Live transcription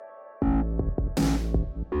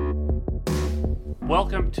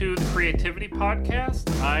Welcome to the Creativity Podcast.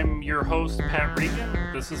 I'm your host, Pat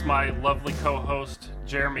Regan. This is my lovely co-host,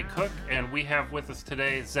 Jeremy Cook, and we have with us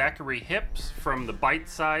today Zachary Hipps from the Byte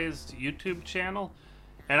Sized YouTube channel.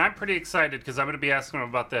 And I'm pretty excited because I'm going to be asking him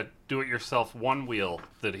about that do-it-yourself one wheel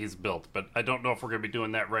that he's built, but I don't know if we're going to be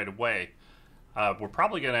doing that right away. We're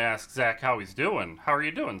probably going to ask Zach how he's doing. How are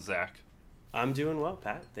you doing, Zach? I'm doing well,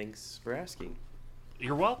 Pat. Thanks for asking.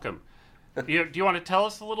 You're welcome. Do you want to tell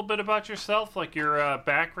us a little bit about yourself, like your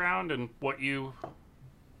background and what you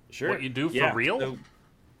do for real? So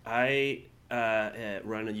I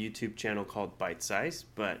run a YouTube channel called Byte Sized,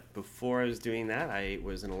 but before I was doing that, I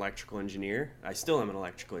was an electrical engineer. I still am an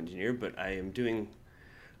electrical engineer, but I am doing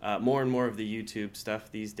more and more of the YouTube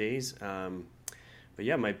stuff these days. But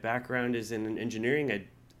yeah, my background is in engineering. I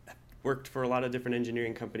worked for a lot of different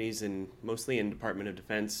engineering companies, and mostly in Department of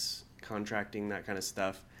Defense, contracting, that kind of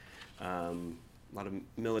stuff. A lot of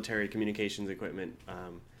military communications equipment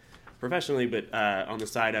professionally, but on the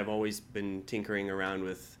side I've always been tinkering around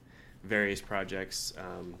with various projects.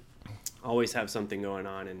 Always have something going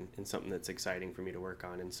on and something that's exciting for me to work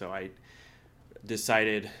on. And so I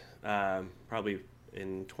decided probably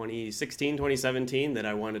in 2016, 2017 that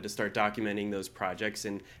I wanted to start documenting those projects.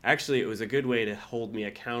 And actually it was a good way to hold me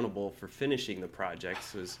accountable for finishing the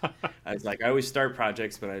projects. I was like, I always start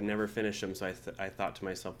projects, but I never finish them. So I thought to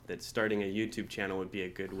myself that starting a YouTube channel would be a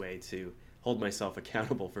good way to hold myself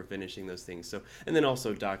accountable for finishing those things. So, and then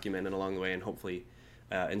also document it along the way and hopefully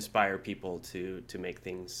inspire people to make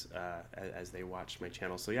things as they watch my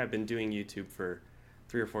channel. So yeah, I've been doing YouTube for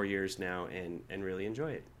 3 or 4 years now and really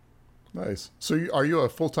enjoy it. Nice. So are you a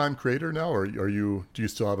full-time creator now, or do you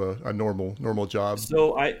still have a normal job?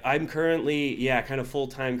 So I'm currently, kind of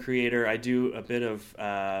full-time creator. I do a bit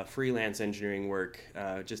of freelance engineering work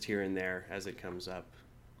just here and there as it comes up.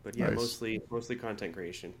 But yeah, nice. mostly content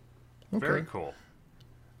creation. Okay. Very cool.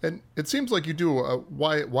 And it seems like you do a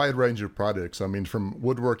wide range of projects. I mean, from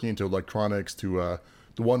woodworking to electronics to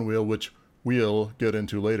the one wheel, which we'll get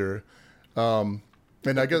into later.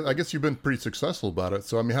 And I guess you've been pretty successful about it.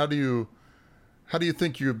 So I mean, how do you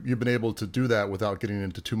think you've been able to do that without getting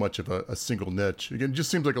into too much of a single niche? Again, it just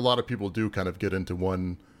seems like a lot of people do kind of get into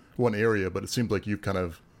one area, but it seems like you've kind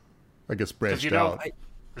of, I guess, branched out.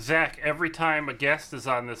 Zach, every time a guest is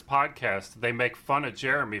on this podcast, they make fun of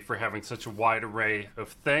Jeremy for having such a wide array of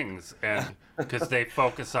things, and because they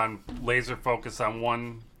laser focus on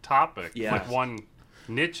one topic, like one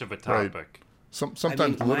niche of a topic. Right.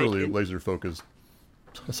 Sometimes literally laser focused.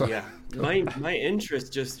 Yeah, my interests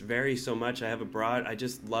just vary so much. I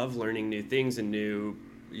just love learning new things and new,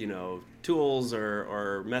 tools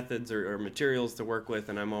or methods or materials to work with,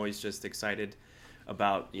 and I'm always just excited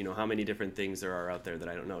about how many different things there are out there that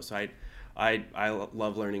I don't know. So I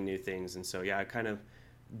love learning new things, and so yeah, I kind of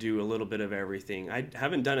do a little bit of everything. I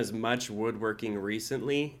haven't done as much woodworking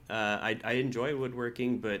recently. I enjoy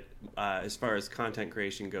woodworking, but as far as content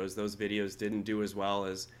creation goes, those videos didn't do as well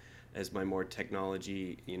as my more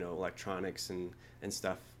technology, electronics and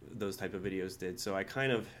stuff, those type of videos did. So I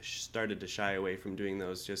kind of started to shy away from doing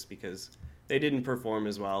those just because they didn't perform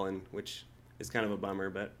as well, and which is kind of a bummer,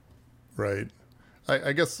 but. Right.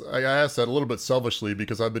 I guess I asked that a little bit selfishly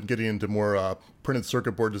because I've been getting into more printed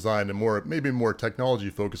circuit board design and maybe more technology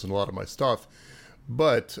focused in a lot of my stuff.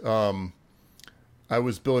 But I've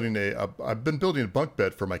been building a bunk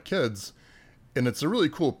bed for my kids. And it's a really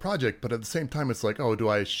cool project, but at the same time, it's like, oh, do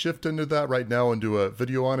I shift into that right now and do a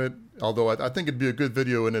video on it? Although I think it'd be a good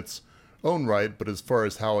video in its own right, but as far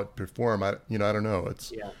as how it perform, I don't know.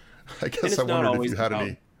 I guess I wondered if you had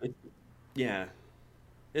any. Yeah,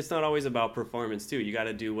 it's not always about performance too. You got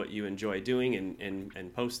to do what you enjoy doing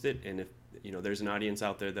and post it. And if there's an audience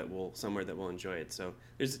out there that will enjoy it. So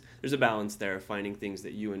there's a balance there of finding things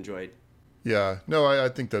that you enjoy. Yeah, no, I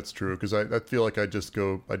think that's true because I feel like I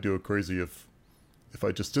do it crazy if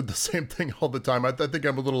I just did the same thing all the time. I think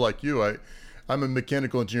I'm a little like you. I'm a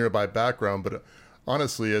mechanical engineer by background, but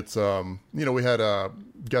honestly, it's, we had a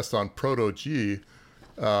guest on Proto G,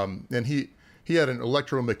 and he had an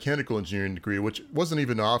electromechanical engineering degree, which wasn't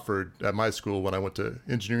even offered at my school when I went to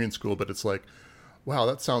engineering school, but it's like, wow,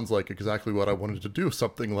 that sounds like exactly what I wanted to do.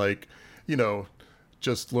 Something like,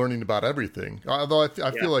 just learning about everything. Although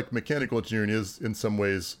I feel like mechanical engineering is in some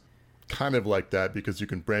ways kind of like that because you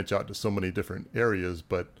can branch out to so many different areas,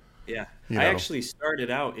 but yeah, I actually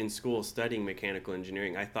started out in school studying mechanical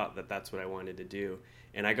engineering. I thought that that's what I wanted to do,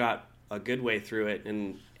 and I got a good way through it,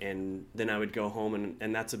 and then I would go home,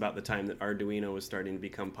 and that's about the time that Arduino was starting to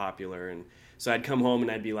become popular, and so I'd come home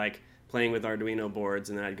and I'd be like playing with Arduino boards,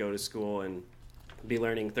 and then I'd go to school and be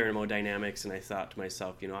learning thermodynamics, and I thought to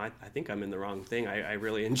myself, I think I'm in the wrong thing. I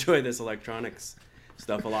really enjoy this electronics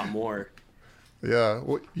stuff a lot more. Yeah.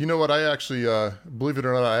 Well, you know what? I actually, believe it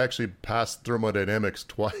or not, I actually passed thermodynamics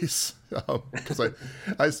twice because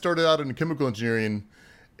I started out in chemical engineering,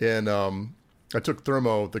 and I took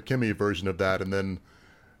the chemie version of that, and then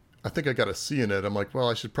I think I got a C in it. I'm like, well,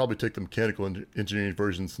 I should probably take the mechanical engineering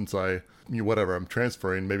version since whatever, I'm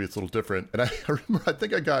transferring. Maybe it's a little different. And I remember, I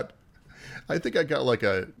think I got like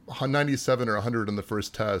a 97 or 100 on the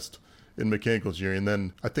first test in mechanical engineering. And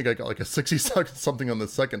then I think I got like a 60 something on the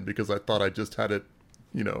second because I thought I just had it,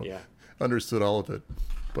 understood all of it.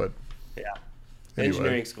 But yeah, anyway.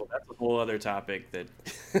 Engineering school, that's a whole other topic that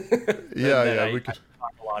we could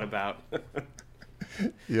talk a lot about.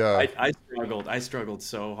 Yeah, I struggled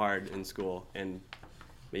so hard in school,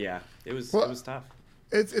 but yeah, it was tough.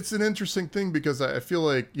 It's an interesting thing because I feel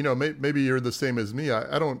like, maybe you're the same as me.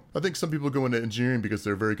 I think some people go into engineering because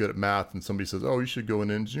they're very good at math, and somebody says, oh, you should go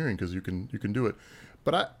into engineering because you can do it.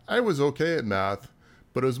 But I was okay at math,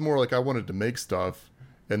 but it was more like I wanted to make stuff,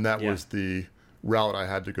 and that was the route I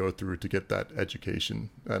had to go through to get that education.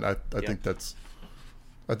 And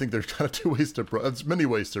I think there's kind of there's many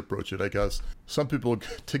ways to approach it, I guess. Some people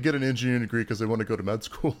to get an engineering degree because they want to go to med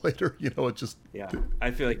school later, it just... Yeah,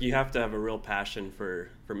 I feel like you have to have a real passion for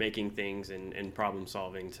making things and problem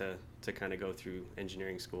solving to kind of go through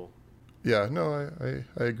engineering school. Yeah, no,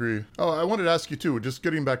 I agree. Oh, I wanted to ask you too, just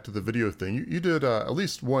getting back to the video thing. You did at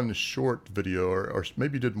least one short video, or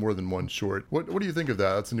maybe you did more than one short. What do you think of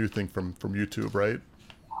that? That's a new thing from YouTube, right?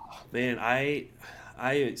 Man,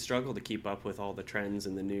 I struggle to keep up with all the trends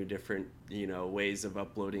and the new different, ways of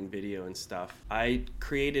uploading video and stuff. I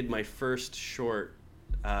created my first short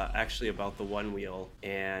actually about the one wheel,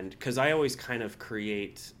 and because I always kind of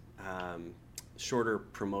create shorter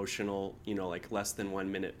promotional, like less than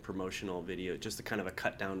 1 minute promotional video, just a kind of a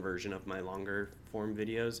cut down version of my longer form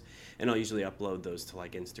videos. And I'll usually upload those to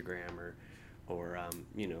like Instagram or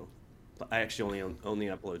I actually only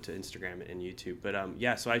upload to Instagram and YouTube. But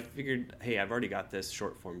so I figured, hey, I've already got this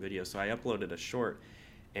short form video. So I uploaded a short,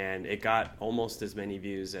 and it got almost as many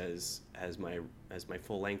views as my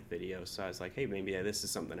full length video. So I was like, hey, maybe this is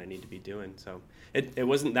something I need to be doing. So it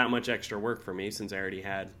wasn't that much extra work for me since I already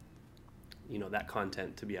had, that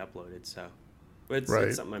content to be uploaded. So it's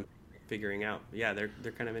something I'm figuring out. But yeah,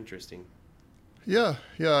 they're kind of interesting. Yeah,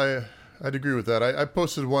 I'd agree with that. I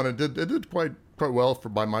posted one. It did quite well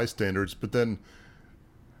by my standards, but then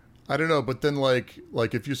I don't know. But then like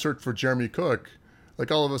if you search for Jeremy Cook,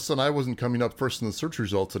 like all of a sudden I wasn't coming up first in the search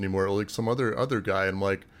results anymore. Like some other guy. And I'm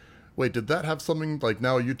like, wait, did that have something? Like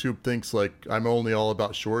now YouTube thinks like I'm only all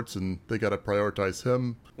about shorts, and they got to prioritize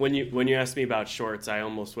him. When you asked me about shorts, I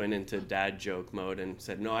almost went into dad joke mode and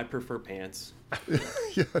said, no, I prefer pants.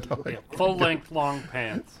 Full length long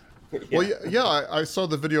pants. Well, yeah, I saw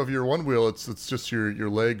the video of your one wheel. It's just your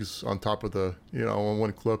legs on top of the, on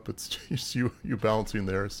one clip. It's just you balancing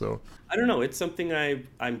there. So I don't know. It's something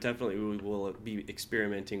I'm definitely will be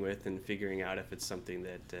experimenting with and figuring out if it's something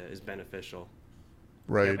that is beneficial.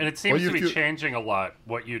 Right. And it seems to be changing a lot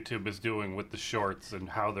what YouTube is doing with the shorts and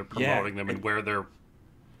how they're promoting them and where they're,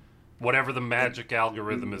 whatever the magic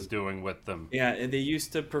algorithm is doing with them. Yeah, and they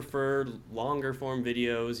used to prefer longer form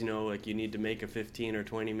videos, like you need to make a 15 or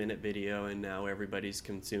 20 minute video, and now everybody's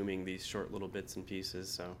consuming these short little bits and pieces,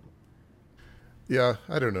 so. Yeah,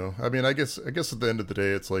 I don't know. I mean, I guess at the end of the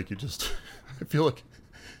day, it's like you just, I feel like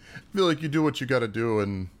you do what you got to do,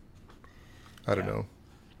 and I don't know.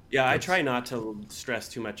 Yeah, I try not to stress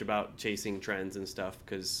too much about chasing trends and stuff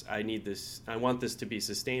because I want this to be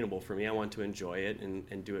sustainable for me. I want to enjoy it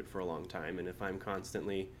and do it for a long time. And if I'm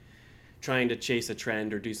constantly trying to chase a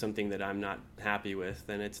trend or do something that I'm not happy with,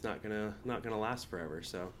 then it's not gonna last forever.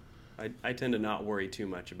 So I tend to not worry too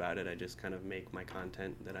much about it. I just kind of make my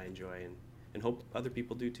content that I enjoy and hope other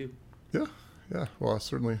people do too. Yeah. Well,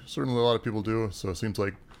 certainly a lot of people do. So it seems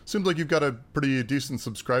like you've got a pretty decent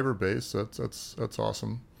subscriber base. That's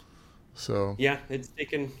awesome. So yeah, it's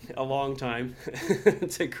taken a long time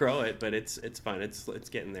to grow it, but it's fun. It's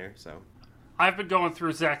getting there. So I've been going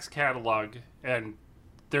through Zach's catalog, and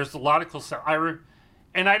there's a lot of cool stuff.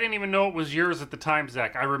 And I didn't even know it was yours at the time,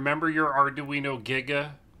 Zach. I remember your Arduino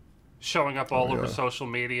Giga showing up all over social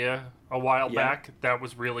media a while back. That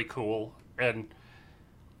was really cool, and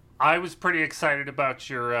I was pretty excited about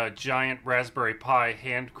your giant Raspberry Pi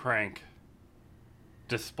hand crank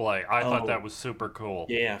display. I thought that was super cool.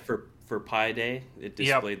 Yeah, for Pi Day, it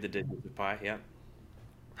displayed the digits of Pi. Yeah.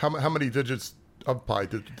 How many digits of Pi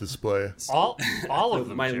did it display? All of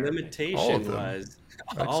them. My limitation was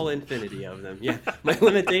all infinity of them. Yeah. My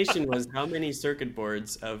limitation was how many circuit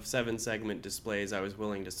boards of 7-segment displays I was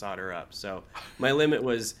willing to solder up. So my limit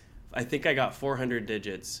was, I think I got 400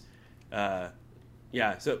 digits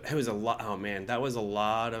Yeah, so it was a lot. Oh man, that was a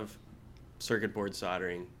lot of circuit board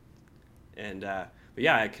soldering, and but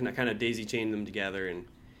yeah, I kind of daisy chained them together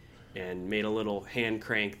and made a little hand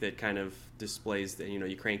crank that kind of displays that,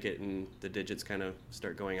 you crank it and the digits kind of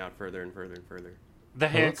start going out further and further and further. The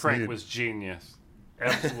hand crank neat. was genius,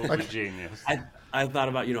 absolutely genius. I thought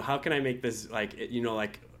about how can I make this like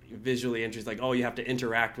visually interesting, like, oh, you have to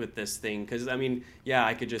interact with this thing, because I mean, yeah,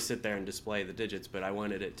 I could just sit there and display the digits, but I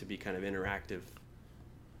wanted it to be kind of interactive.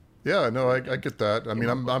 Yeah, no, I get that. I mean,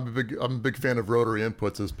 I'm a big fan of rotary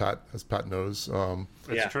inputs, as Pat knows.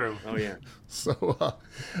 It's true. Oh yeah. So,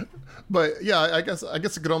 but yeah, I guess I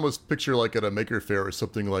could almost picture like at a maker fair or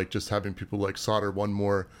something, like just having people like solder one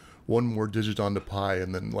more digit on the Pi,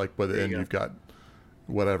 and then like by the end you've got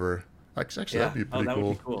whatever. Actually, that'd be pretty cool.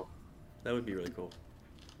 Would be cool. That would be really cool.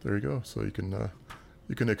 There you go. So you can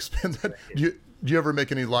expand that. Do you ever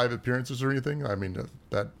make any live appearances or anything? I mean,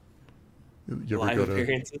 that. You ever live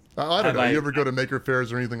appearances? I don't know. You ever go to maker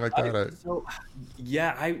fairs or anything like that?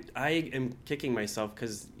 I am kicking myself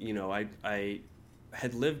because I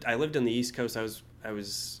lived on the East Coast. I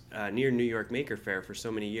was near New York Maker Fair for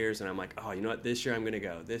so many years, and I'm like, oh, you know what? This year I'm gonna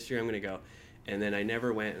go. And then I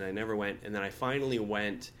never went, and then I finally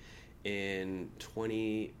went in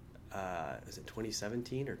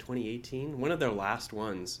 2017 or 2018? One of their last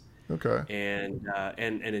ones. Okay. And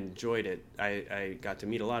enjoyed it. I got to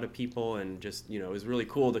meet a lot of people, and just it was really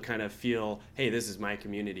cool to kind of feel, hey, this is my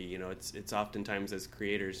community. It's oftentimes as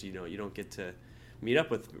creators, you don't get to meet up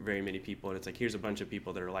with very many people, and it's like, here's a bunch of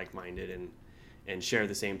people that are like-minded and share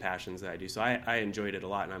the same passions that I do. So I enjoyed it a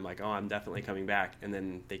lot, and I'm like, oh, I'm definitely coming back. And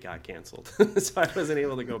then they got canceled, so I wasn't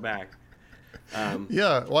able to go back.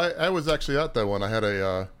 Yeah, well, I was actually at that one. I had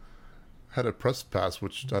a press pass,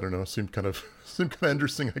 which I don't know, seemed kind of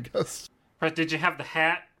interesting, I guess. But did you have the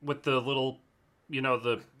hat with the little,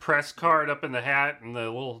 the press card up in the hat and the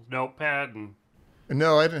little notepad? And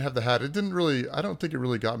no, I didn't have the hat. It didn't really. I don't think it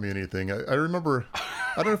really got me anything. I remember.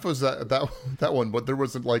 I don't know if it was that one, but there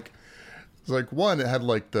wasn't like. It was like one. It had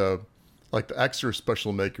like the extra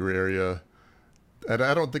special maker area, and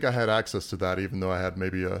I don't think I had access to that, even though I had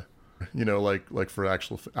maybe a, like for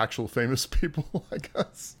actual famous people, I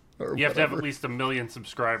guess. You have to have at least 1 million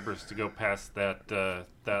subscribers to go past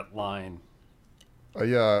that line.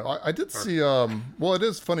 Yeah, I did see. Well, it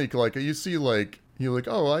is funny. Like you see, like you're like,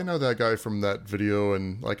 oh, I know that guy from that video,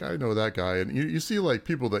 and like I know that guy, and you see like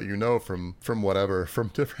people that from whatever, from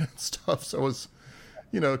different stuff. So it was,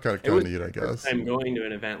 kind of neat, I guess. I'm going to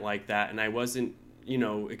an event like that, and I wasn't,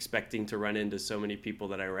 expecting to run into so many people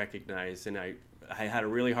that I recognized, and I had a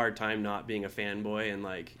really hard time not being a fanboy and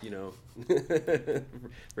like,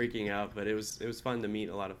 freaking out, but it was fun to meet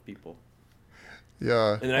a lot of people.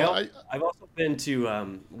 Yeah. And I've also been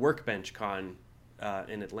to Workbench Con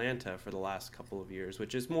in Atlanta for the last couple of years,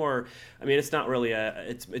 which is more, I mean, it's not really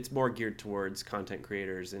it's more geared towards content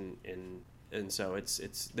creators and so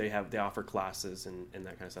they offer classes and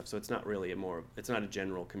that kind of stuff. So it's not really it's not a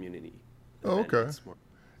general community event. Oh, okay.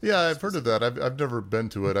 Yeah, I've heard of that. I've never been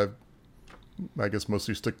to it. I guess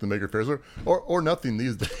mostly stick to the maker fairs or nothing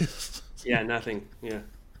these days. Yeah, nothing. Yeah.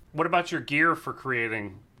 What about your gear for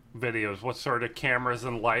creating videos? What sort of cameras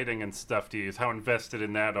and lighting and stuff do you use? How invested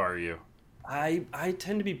in that are you? I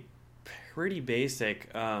tend to be pretty basic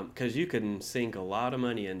because you can sink a lot of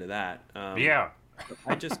money into that. Yeah.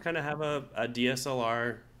 I just kind of have a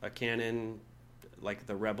DSLR, a Canon, like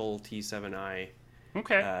the Rebel T7i.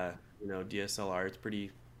 Okay. DSLR. It's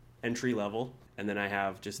pretty entry level. And then I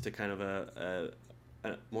have just a kind of a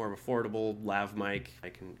more affordable lav mic. I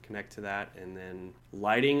can connect to that. And then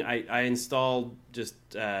lighting, I installed just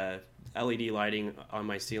LED lighting on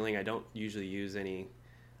my ceiling. I don't usually use any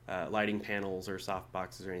lighting panels or soft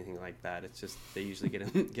boxes or anything like that. It's just they usually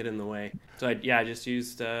get in the way. So I just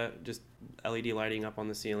used just LED lighting up on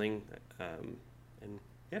the ceiling, and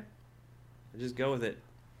yeah, I just go with it.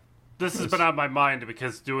 This has been on my mind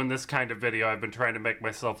because doing this kind of video, I've been trying to make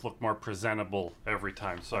myself look more presentable every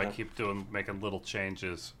time. So I keep making little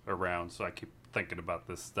changes around. So I keep thinking about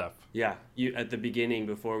this stuff. Yeah, you at the beginning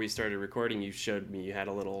before we started recording, you showed me you had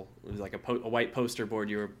it was like a white poster board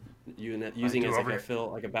you were using as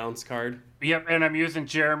like a bounce card. Yep, and I'm using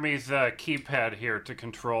Jeremy's keypad here to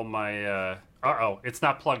control my. It's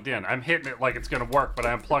not plugged in. I'm hitting it like it's going to work, but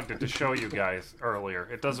I unplugged it to show you guys earlier.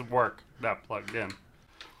 It doesn't work not plugged in.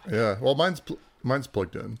 Yeah, well, mine's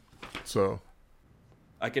plugged in, so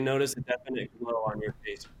I can notice a definite glow on your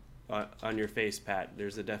face, Pat.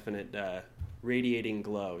 There's a definite radiating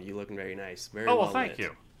glow. You looking very nice. Very well thank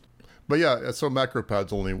you. But yeah, so macro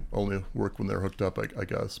pads only work when they're hooked up, I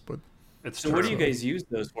guess. But It's So true. what do you guys use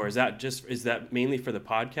those for? Is that mainly for the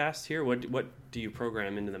podcast here? What do you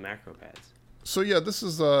program into the macro pads? So yeah, this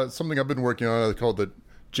is something I've been working on called the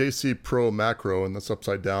JC Pro Macro, and that's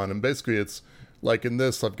upside down. And basically, it's like in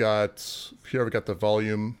this, I've got the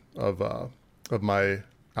volume of my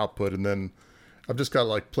output, and then I've just got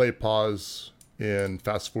like play, pause, and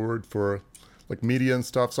fast forward for like media and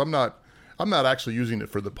stuff. So I'm not actually using it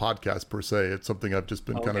for the podcast per se. It's something I've just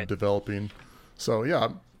been kind of developing. So yeah,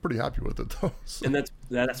 I'm pretty happy with it though. So. And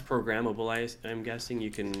that's programmable. I'm guessing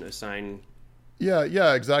you can assign.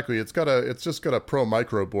 Yeah, exactly. It's just got a Pro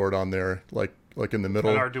Micro board on there, like in the middle.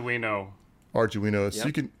 An Arduino. So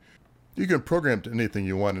you can program to anything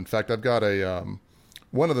you want. In fact, I've got a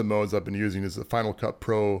one of the modes I've been using is the Final Cut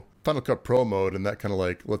Pro mode, and that kind of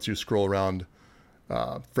like lets you scroll around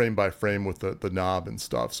frame by frame with the knob and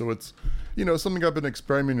stuff. So it's something I've been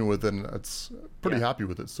experimenting with, and it's pretty happy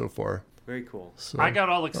with it so far. Very cool. So, I got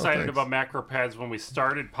all excited about macro pads when we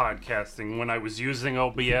started podcasting, when I was using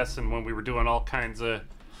OBS and when we were doing all kinds of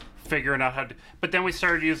figuring out how to. But then we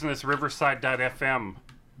started using this Riverside.fm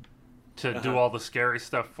to do all the scary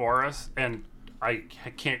stuff for us, and I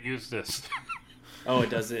can't use this. Oh,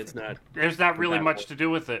 it doesn't. It's not. There's not really much to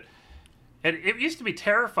do with it. And it used to be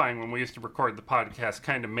terrifying when we used to record the podcast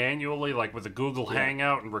kind of manually, like with a Google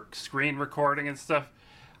Hangout and screen recording and stuff.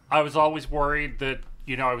 I was always worried that,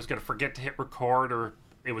 I was going to forget to hit record, or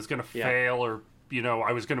it was going to fail, or,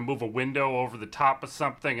 I was going to move a window over the top of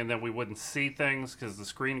something and then we wouldn't see things because the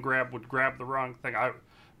screen grab would grab the wrong thing.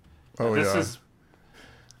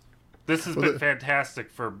 This has been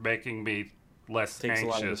fantastic for making me less anxious. Takes a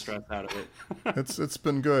lot of the stress out of it. It's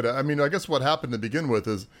been good. I mean, I guess what happened to begin with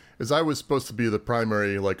is I was supposed to be the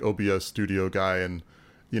primary like OBS studio guy and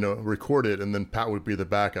record it, and then Pat would be the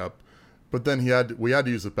backup. But then we had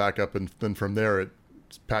to use the backup, and then from there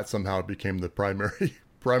Pat somehow became the primary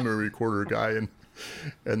recorder guy,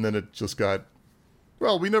 and then it just got.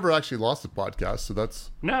 Well, we never actually lost the podcast, so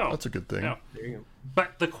that's a good thing. No. There you go.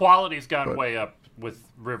 But the quality's gone way up with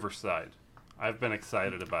Riverside. I've been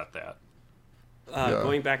excited about that.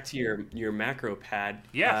 Going back to your macro pad,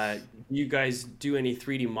 you guys do any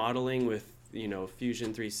 3D modeling with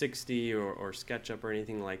Fusion 360 or SketchUp or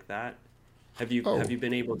anything like that? Have you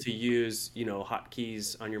been able to use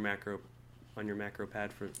hotkeys on your macro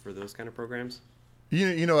pad for those kind of programs?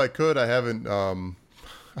 I could. I haven't. I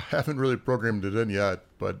haven't really programmed it in yet,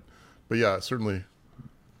 but yeah, certainly.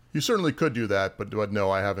 You certainly could do that, but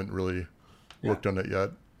no, I haven't really worked on it yet.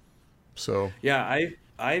 So yeah,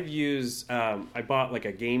 I've used. I bought like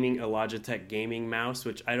a Logitech gaming mouse,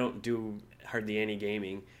 which I don't do hardly any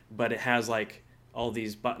gaming, but it has like all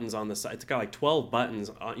these buttons on the side. It's got like 12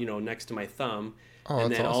 buttons, next to my thumb. Oh,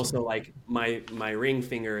 and that's then awesome. also like my ring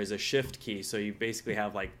finger is a shift key, so you basically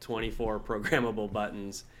have like 24 programmable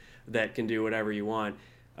buttons that can do whatever you want.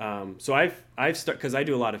 So I've started, because I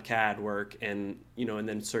do a lot of CAD work and and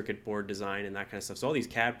then circuit board design and that kind of stuff. So all these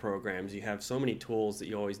CAD programs, you have so many tools that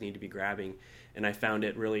you always need to be grabbing, and I found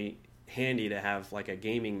it really handy to have like a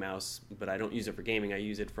gaming mouse, but I don't use it for gaming. I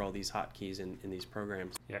use it for all these hotkeys in these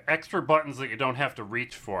programs. Yeah, extra buttons that you don't have to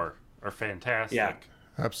reach for are fantastic. Yeah.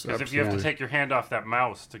 Absolutely. Because if you have to take your hand off that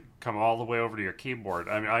mouse to come all the way over to your keyboard,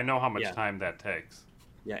 I mean, I know how much time that takes.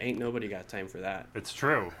 Yeah, ain't nobody got time for that. It's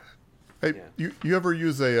true. Hey, you ever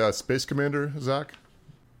use a Space Commander, Zach?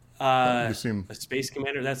 A Space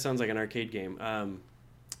Commander? That sounds like an arcade game.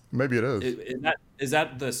 Maybe it is. Is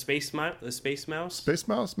that the Space Mouse? The Space Mouse? Space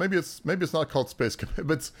Mouse? Maybe it's not called Space Commander,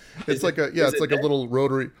 but it's like a little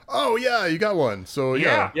rotary. Oh yeah, you got one. So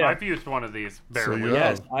yeah. I've used one of these barely. So,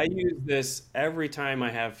 Yes, I use this every time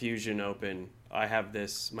I have Fusion open. I have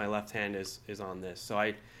this. My left hand is on this, so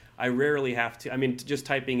I rarely have to. I mean, just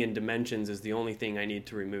typing in dimensions is the only thing I need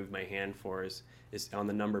to remove my hand for is on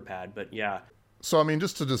the number pad. But yeah. So I mean,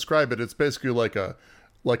 just to describe it, it's basically like a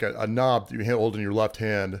knob that you hold in your left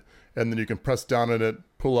hand, and then you can press down on it,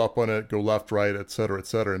 pull up on it, go left, right, et cetera,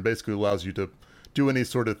 and basically allows you to do any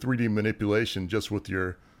sort of 3D manipulation just with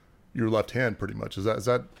your left hand, pretty much. Is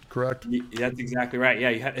that correct? That's exactly right. Yeah,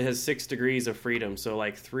 it has 6 degrees of freedom, so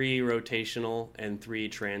like 3 rotational and 3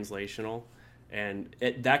 translational, and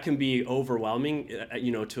that can be overwhelming,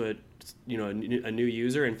 to a new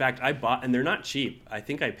user. In fact, I bought, and they're not cheap. I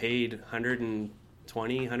think I paid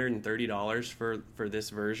 $130 for this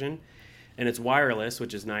version, and it's wireless,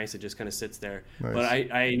 which is nice. It just kind of sits there. Nice. But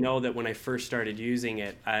I know that when I first started using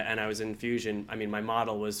it, and I was in Fusion, I mean, my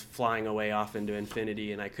model was flying away off into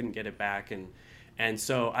infinity, and I couldn't get it back, and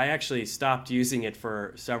so I actually stopped using it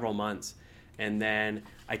for several months, and then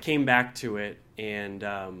I came back to it, and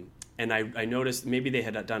I noticed, maybe they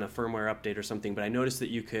had done a firmware update or something, but I noticed that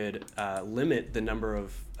you could limit the number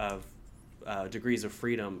of degrees of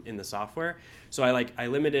freedom in the software. So I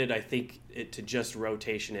limited, I think, it to just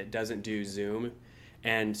rotation. It doesn't do zoom.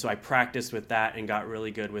 And so I practiced with that and got really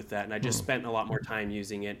good with that. And I just spent a lot more time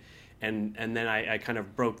using it. And then I kind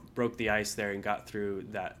of broke the ice there and got through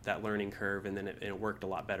that learning curve. And then it worked a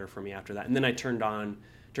lot better for me after that. And then I turned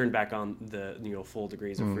back on the full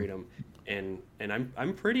degrees of freedom. And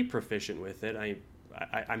I'm pretty proficient with it.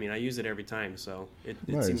 I mean, I use it every time. So it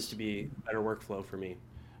Nice. seems to be a better workflow for me.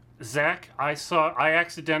 Zach, I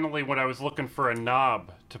accidentally, when I was looking for a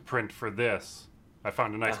knob to print for this, I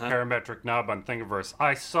found a nice parametric knob on Thingiverse.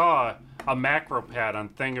 I saw a macro pad on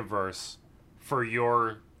Thingiverse for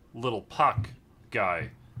your little puck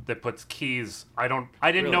guy that puts keys. I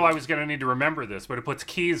didn't know I was going to need to remember this, but it puts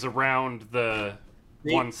keys around the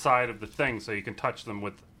one side of the thing so you can touch them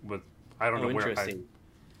with I don't know where. Interesting.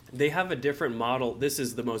 They have a different model. This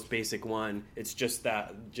is the most basic one. It's just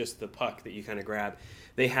the puck that you kind of grab.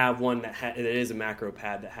 They have one that it is a macro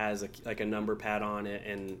pad that has a number pad on it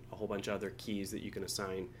and a whole bunch of other keys that you can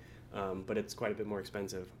assign. But it's quite a bit more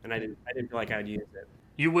expensive, and I didn't feel like I'd use it.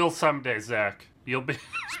 You will someday, Zach. You'll be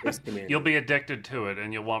addicted to it,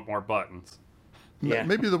 and you'll want more buttons. Yeah.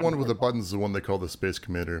 Maybe the one with the buttons is the one they call the Space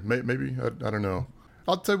Commander. Maybe I don't know.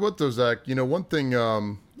 I'll tell you what though, Zach. One thing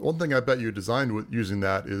I bet you designed with using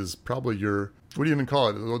that is probably your, what do you even call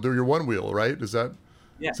it? Your one wheel, right? Is that?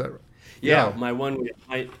 Yeah. Is that, yeah, my one wheel.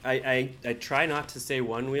 I try not to say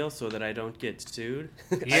one wheel so that I don't get sued.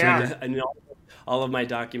 Yeah. I know all of my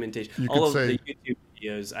documentation, all of the YouTube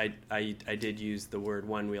videos, I did use the word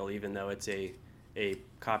one wheel, even though it's a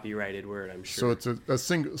copyrighted word, I'm sure. So it's a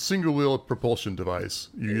single wheel propulsion device.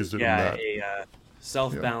 You used it in that. Yeah, a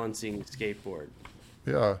self-balancing skateboard.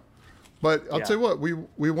 Yeah, but I'll tell you what,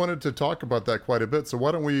 we wanted to talk about that quite a bit. So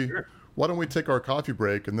why don't we take our coffee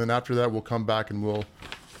break, and then after that we'll come back and we'll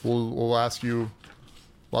ask you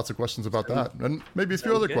lots of questions about that, and maybe a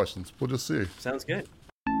few other questions. We'll just see. Sounds good.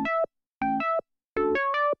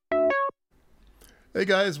 Hey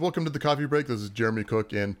guys, welcome to the coffee break. This is Jeremy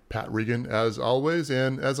Cook and Pat Regan, as always.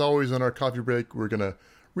 And as always on our coffee break, we're gonna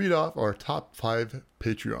read off our top 5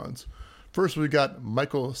 Patreons. First, we got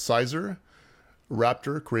Michael Sizer,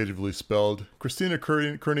 Raptor, creatively spelled, Christina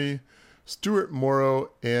Kearney, Stuart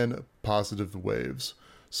Morrow, and Positive Waves.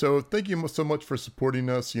 So thank you so much for supporting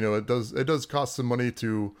us. It does cost some money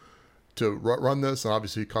to run this, and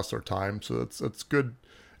obviously it costs our time. So that's good.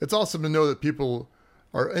 It's awesome to know that people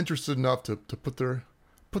are interested enough to put their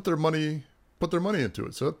money into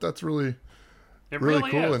it. So that's really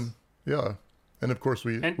really cool. Is. And of course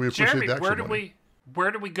we appreciate Jeremy, the extra money.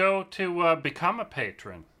 Where do we go to become a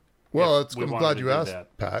patron? Well, I'm glad you asked,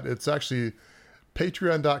 Pat. It's actually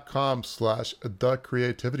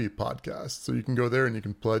patreon.com/thecreativitypodcast. So you can go there and you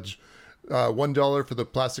can pledge $1 for the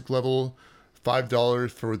plastic level,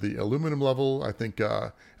 $5 for the aluminum level. I think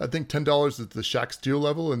 $10 is the Shack Steel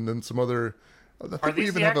level, and then some other. Are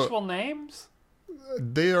these the actual names?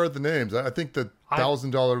 They are the names. I think the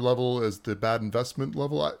 $1,000 level is the bad investment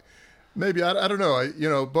level. I don't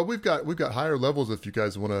know. But we've got higher levels if you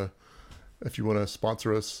guys want to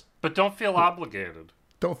sponsor us. But don't feel obligated.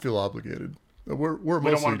 Don't feel obligated. We're we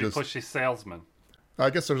mostly don't want to be just pushy salesmen.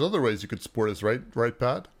 I guess there's other ways you could support us, right,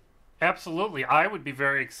 Pat? Absolutely. I would be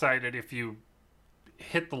very excited if you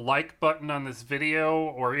hit the like button on this video,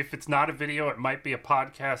 or if it's not a video, it might be a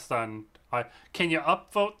podcast on. Can you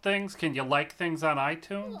upvote things? Can you like things on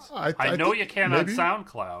iTunes? I know you can on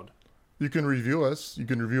SoundCloud. You can review us. You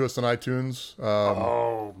can review us on iTunes.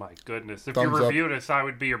 Oh my goodness! If you reviewed us, I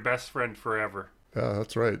would be your best friend forever. Yeah,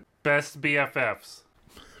 that's right. Best BFFs.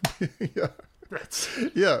 Yeah.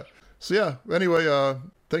 Yeah. So yeah. Anyway,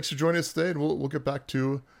 thanks for joining us today, and we'll get back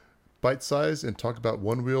to Byte Size and talk about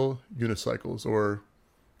one wheel unicycles or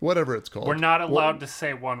whatever it's called. We're not allowed to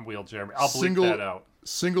say one wheel, Jeremy. I'll bleep that out.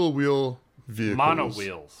 Single wheel vehicles. Mono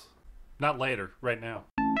wheels. Not later. Right now.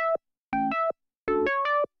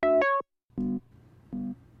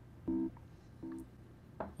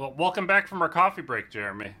 Well, welcome back from our coffee break,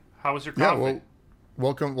 Jeremy. How was your coffee? Yeah,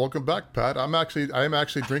 welcome back, Pat. I am actually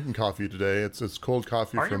drinking coffee today. It's cold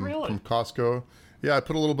coffee from Costco. Yeah, I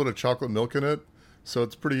put a little bit of chocolate milk in it, so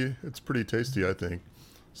it's pretty tasty, I think.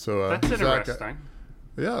 So that's interesting. Zach,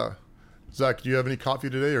 yeah, Zach, do you have any coffee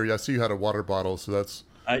today? Or I see you had a water bottle, so that's.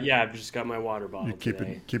 Yeah, I've just got my water bottle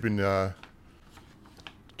today. Keeping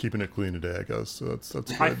it clean today, I guess. So that's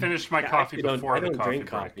good. I finished my coffee before the coffee break. I don't drink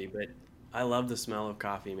coffee, but I love the smell of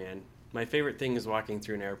coffee, man. My favorite thing is walking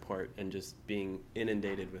through an airport and just being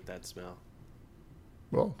inundated with that smell.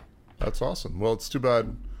 Well, that's awesome. Well, it's too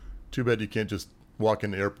bad you can't just walk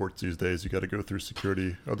into airports these days. You got to go through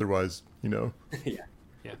security. Otherwise, Yeah.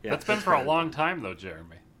 That's been for a long time, though,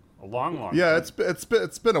 Jeremy. A long Yeah, time.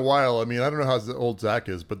 it's been a while. I mean, I don't know how old Zach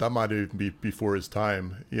is, but that might even be before his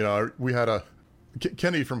time. You know, we had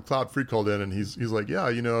Kenny from Cloud Free called in, and he's like, yeah,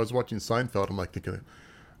 you know, I was watching Seinfeld. I'm like thinking,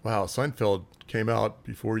 wow, Seinfeld came out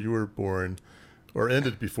before you were born, or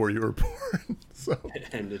ended before you were born. So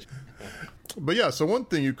It ended. but yeah, so one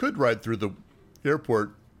thing you could ride through the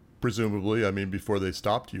airport, presumably, I mean, before they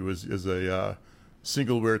stopped you, is a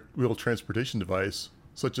single wheel transportation device,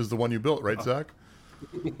 such as the one you built, right, Zach?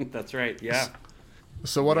 That's right. Yeah.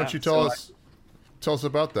 So why don't Yeah, you tell so us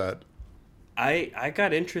about that? I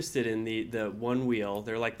got interested in the one wheel.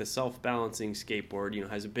 They're like the self-balancing skateboard, you know,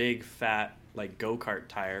 has a big fat like go-kart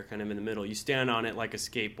tire kind of in the middle. You stand on it like a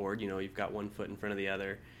skateboard, you know, you've got one foot in front of the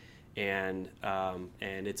other. And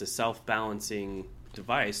it's a self-balancing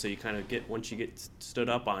device, so you kind of once you get stood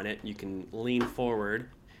up on it, you can lean forward,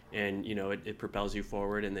 and you know it propels you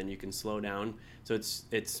forward, and then you can slow down. So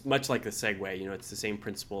it's much like the Segway, you know, it's the same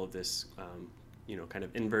principle of this you know, kind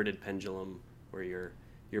of inverted pendulum where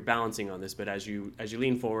you're balancing on this, but as you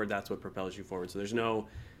lean forward, that's what propels you forward. So there's no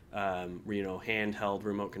you know, handheld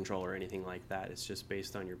remote control or anything like that. It's just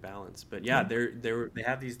based on your balance. But yeah, they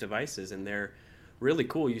have these devices, and they're really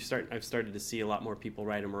cool. I've started to see a lot more people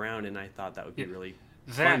ride them around, and I thought that would be really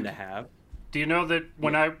fun to have. Do you know that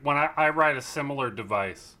when I ride a similar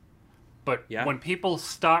device, but when people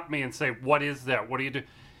stop me and say, "What is that? What do you do?"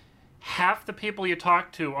 Half the people you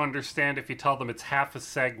talk to understand if you tell them it's half a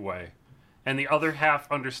Segway, and the other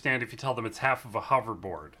half understand if you tell them it's half of a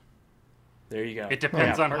hoverboard. There you go. It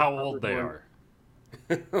depends on how old they are.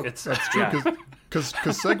 That's true, because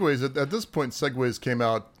Segways at this point, Segways came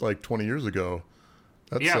out like 20 years ago.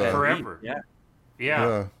 That's, forever.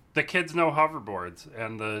 Yeah. The kids know hoverboards,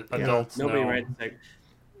 and the adults Nobody know. rides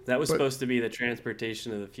that was supposed to be the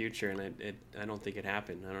transportation of the future, and I don't think it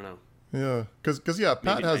happened. I don't know. Yeah, because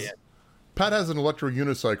Pat has an electric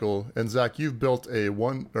unicycle, and Zach, you've built a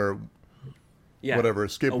whatever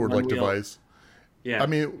skateboard-like device. Yeah. I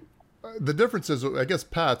mean, the difference is, I guess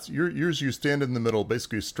Pat's yours, you stand in the middle,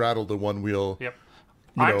 basically straddle the one wheel. Yep.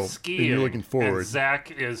 You know, I'm skiing, and you're looking forward. and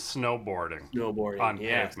Zach is snowboarding on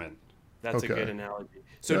pavement. That's a good analogy.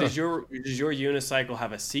 So does your unicycle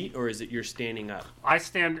have a seat, or is it you're standing up?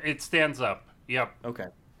 It stands up. Yep. Okay.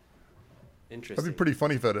 Interesting. That'd be pretty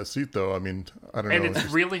funny if it had a seat, though. I mean, I don't know. And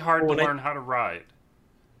it's really hard to learn how to ride.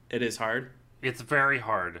 It is hard? It's very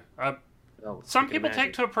hard. Some people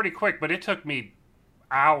take to it pretty quick, but it took me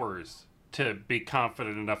hours to be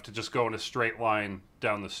confident enough to just go in a straight line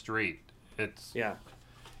down the street. There's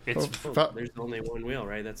only one wheel,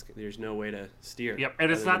 right? There's no way to steer. Yep,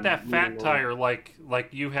 and it's not that fat tire like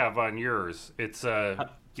you have on yours. It's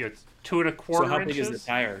it's 2 1/4 inches. So how big is the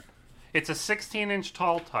tire? It's a 16-inch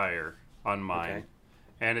tall tire on mine,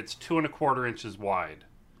 and it's 2 1/4 inches wide.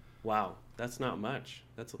 Wow, that's not much.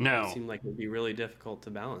 It seemed like it would be really difficult to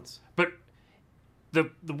balance. But the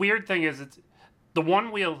weird thing is, it's the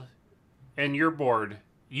one wheel and your board.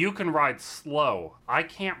 You can ride slow. I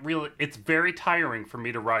can't really. It's very tiring for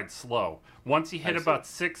me to ride slow. Once you hit about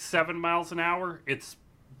 6-7 miles an hour, it's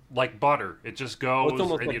like butter. It just goes. Well, it's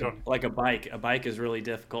almost and like, you don't... like a bike. A bike is really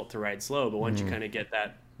difficult to ride slow, but once you kind of get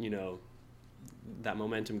that, you know, that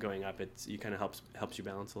momentum going up, you kind of helps you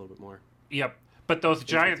balance a little bit more. Yep. But those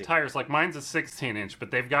giant tires, like mine's a 16-inch, but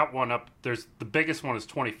they've got one up. The biggest one is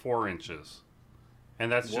 24 inches. And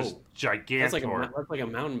that's just gigantic. That's like a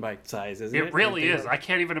mountain bike size, isn't it? It really is. I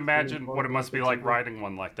can't even imagine what it must be like riding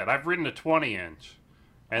one like that. I've ridden a 20-inch,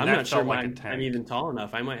 and I'm that not sure felt like a tank. I'm even tall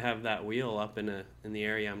enough. I might have that wheel up in the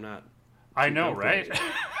area I'm not. I know, right?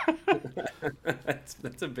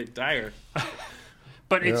 That's a big tire.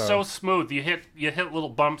 But it's so smooth. You hit little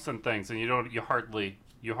bumps and things, and you hardly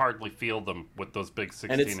feel them with those big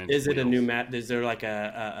 16-inch And is it a wheels. new mat? Is there like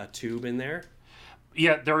a tube in there?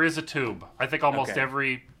 Yeah, there is a tube. I think almost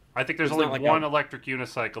every. I think there's only not like one electric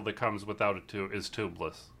unicycle that comes without a tube. Is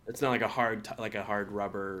tubeless. It's not like a hard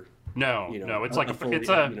rubber. No, you know, no. It's like fully,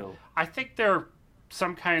 a. You know. I think they're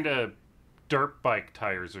some kind of dirt bike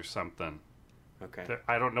tires or something. Okay.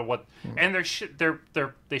 I don't know what. And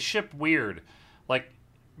they ship weird. Like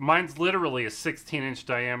mine's literally a 16-inch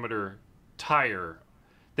diameter tire.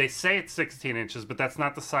 They say it's 16 inches, but that's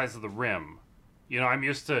not the size of the rim. You know, I'm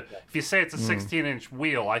used to, if you say it's a 16-inch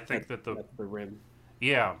wheel, I think that's the rim.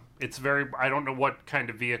 Yeah, it's very, I don't know what kind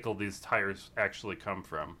of vehicle these tires actually come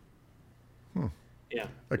from. Yeah.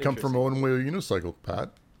 They come from a one-wheel unicycle,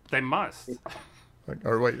 Pat. They must.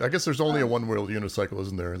 Or wait, I guess there's only a one-wheel unicycle,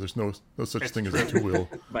 isn't there? There's no such thing as a two-wheel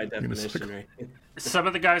By definition, unicycle. right? Some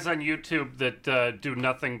of the guys on YouTube that do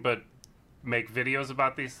nothing but make videos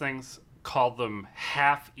about these things call them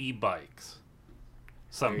half e-bikes.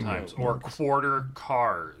 sometimes, or quarter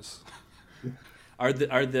cars. Are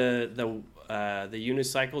the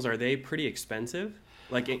unicycles, are they pretty expensive?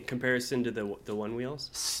 Like in comparison to the one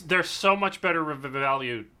wheels? They're so much better of a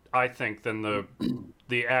value, I think, than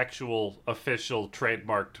the actual official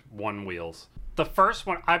trademarked one wheels. The first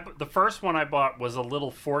one I bought was a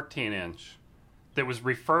little 14-inch that was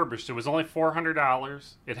refurbished. It was only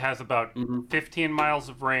 $400. It has about 15 miles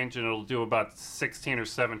of range, and it'll do about 16 or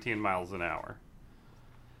 17 miles an hour.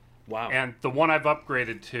 Wow. And the one I've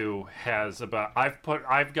upgraded to has about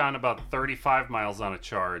I've gone about 35 miles on a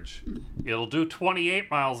charge. It'll do 28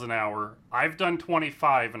 miles an hour. I've done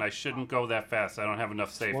 25, and I shouldn't go that fast. I don't have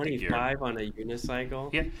enough safety gear. 25 on a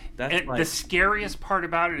unicycle? Yeah. That's the scariest part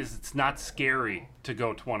about it is it's not scary to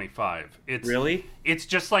go 25. Really? It's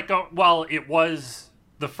just like it was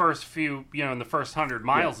the first few, in the first 100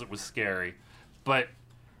 miles it was scary. But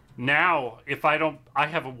now, if I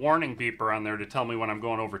have a warning beeper on there to tell me when I'm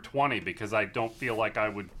going over 20, because I don't feel like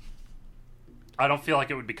it would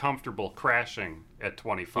be comfortable crashing at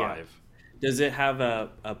 25. Yeah. Does it have a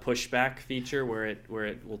pushback feature where it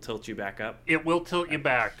will tilt you back up? It will tilt you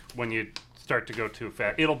back when you start to go too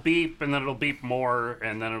fast. It'll beep, and then it'll beep more,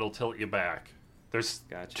 and then it'll tilt you back. There's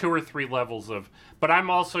 2 or 3 levels of, but I'm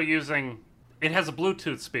also using, it has a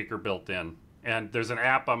Bluetooth speaker built in. And there's an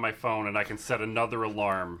app on my phone, and I can set another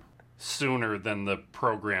alarm sooner than the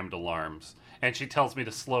programmed alarms. And she tells me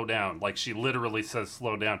to slow down. Like, she literally says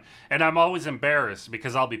slow down. And I'm always embarrassed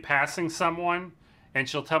because I'll be passing someone, and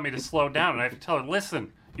she'll tell me to slow down. And I have to tell her,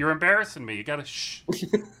 listen, you're embarrassing me. You got to shh.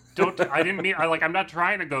 I'm not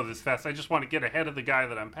trying to go this fast. I just want to get ahead of the guy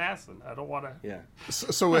that I'm passing. I don't want to. Yeah.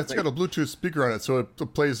 So it's got a Bluetooth speaker on it, so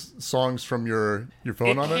it plays songs from your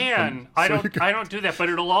phone on it? It can. I don't do that, but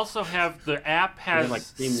it'll also have, the app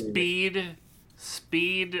has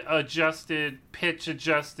speed adjusted, pitch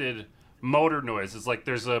adjusted motor noise. It's like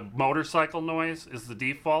there's a motorcycle noise is the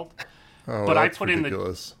default. Oh, but that's I put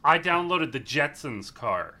ridiculous. I downloaded the Jetsons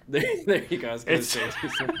car. There you go. I was going to say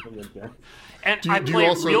something like that. And I play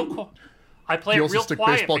it real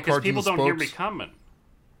quiet because people don't hear me coming.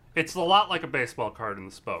 It's a lot like a baseball card in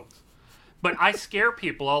the spokes. But I scare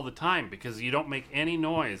people all the time because you don't make any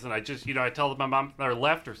noise. And I just, I tell them I'm on their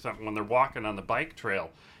left or something when they're walking on the bike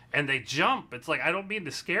trail. And they jump. It's like, I don't mean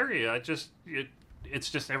to scare you. It's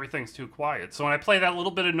just everything's too quiet. So when I play that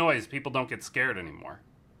little bit of noise, people don't get scared anymore.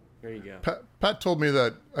 There you go. Pat told me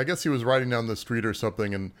that, I guess he was riding down the street or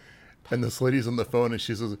something, and this lady's on the phone, and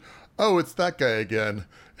she says, "Oh, it's that guy again."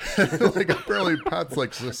 Like, apparently Pat's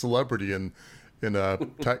like a celebrity in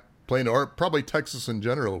Plano, or probably Texas in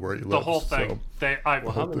general, where he lives. The whole thing. So,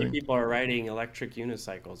 how many people are riding electric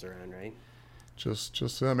unicycles around, right?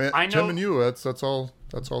 Just man. I know, Tim and you. That's all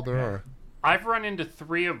there are. I've run into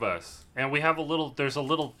 3 of us, and we have there's a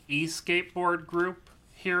little e-skateboard group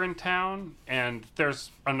here in town, and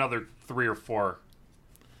there's another 3 or 4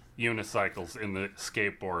 unicycles in the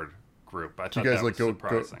skateboard group. I thought Do you guys that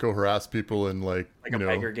go harass people and a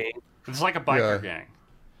biker gang? It's like a biker gang.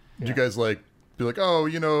 Do you guys be like, oh,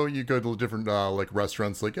 you go to different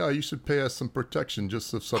restaurants, like, oh, you should pay us some protection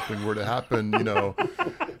just if something were to happen, we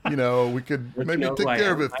could maybe take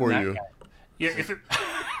care of it for you. Yeah,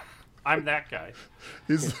 I'm that guy.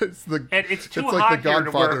 It's too like hot the here to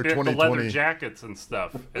wear Godfather the 2020. leather jackets and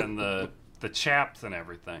stuff, and the chaps and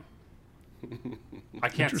everything. I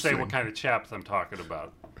can't say what kind of chaps I'm talking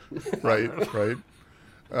about. Right.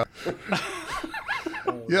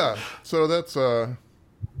 Yeah. So that's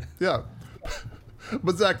yeah.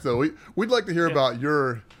 But Zach, though, we'd like to hear about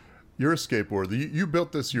your skateboard. You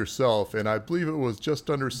built this yourself, and I believe it was just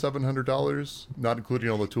under $700, not including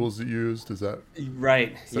all the tools that you used. Is that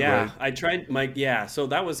right? Yeah, right? I tried so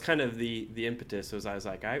that was kind of the impetus. Was I was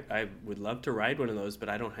like, I would love to ride one of those, but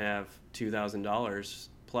I don't have $2,000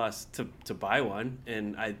 plus to buy one,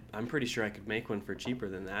 and I'm pretty sure I could make one for cheaper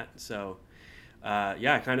than that. So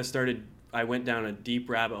I kind of started. I went down a deep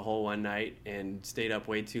rabbit hole one night and stayed up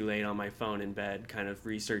way too late on my phone in bed, kind of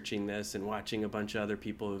researching this and watching a bunch of other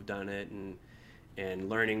people who've done it and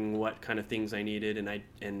learning what kind of things I needed.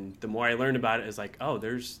 And the more I learned about it, it's like, oh,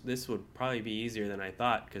 this would probably be easier than I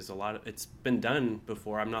thought, because it's been done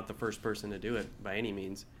before. I'm not the first person to do it by any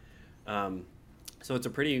means. So it's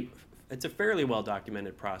a fairly well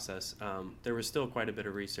documented process. There was still quite a bit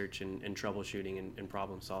of research and troubleshooting and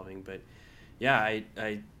problem solving, but yeah,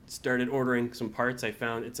 I started ordering some parts. I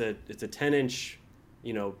found it's a 10-inch,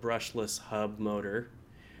 brushless hub motor.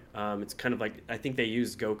 It's kind of like, I think they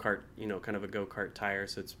use go-kart, kind of a go-kart tire.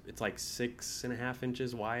 So it's like 6.5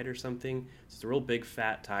 inches wide or something. It's a real big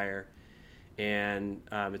fat tire, and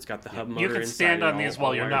it's got the hub motor. You can stand on these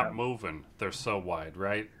while you're not moving. They're so wide,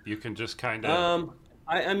 right? You can just kind of.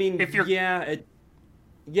 I mean, If you're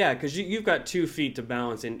because you've got 2 feet to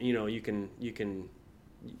balance, and you can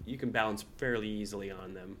balance fairly easily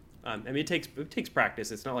on them. I mean, it takes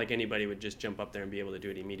practice. It's not like anybody would just jump up there and be able to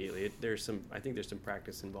do it immediately. I think there's some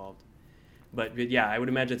practice involved. But yeah, I would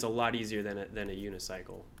imagine it's a lot easier than a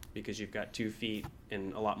unicycle because you've got 2 feet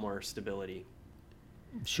and a lot more stability.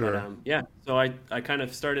 Sure. But, yeah. So I kind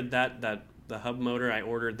of started the hub motor. I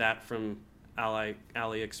ordered that from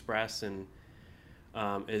AliExpress, and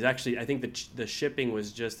is actually, I think the shipping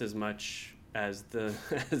was just as much as the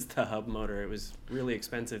as the hub motor. It was really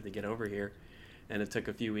expensive to get over here, and it took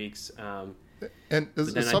a few weeks. And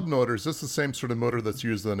is a sub motor, is this the same sort of motor that's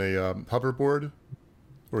used on a hoverboard,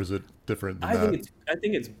 or is it different than that? I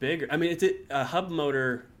think it's bigger. I mean, it's a hub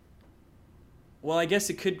motor. Well, I guess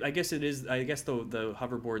it could. I guess it is. I guess the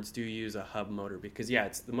hoverboards do use a hub motor because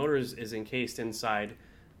the motor is encased inside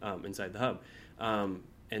the hub.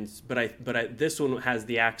 But this one has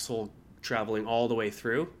the axle traveling all the way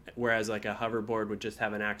through, whereas like a hoverboard would just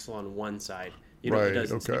have an axle on one side. Right. It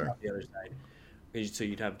doesn't stick Okay. out the other side. So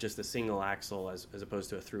you'd have just a single axle as opposed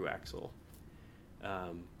to a through axle.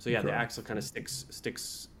 So yeah, Okay. the axle kind of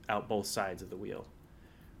sticks out both sides of the wheel.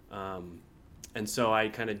 And so I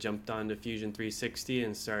kind of jumped onto Fusion 360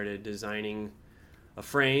 and started designing a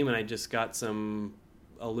frame, and I just got some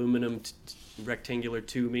aluminum rectangular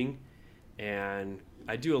tubing, and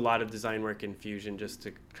I do a lot of design work in Fusion just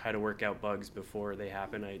to try to work out bugs before they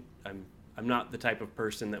happen. I'm not the type of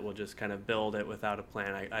person that will just kind of build it without a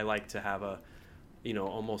plan. I like to have a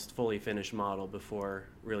almost fully finished model before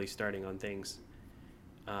really starting on things.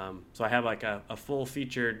 So I have like a full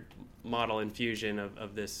featured model in Fusion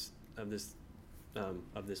of this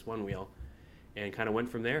one wheel, and kind of went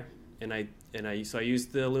from there. And I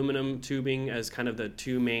used the aluminum tubing as kind of the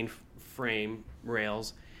 2 main frame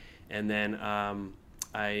rails, and then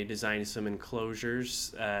I designed some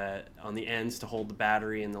enclosures on the ends to hold the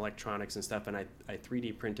battery and the electronics and stuff, and I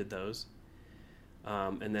 3D printed those.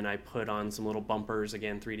 And then I put on some little bumpers,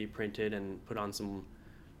 again 3D printed, and put on some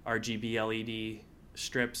RGB LED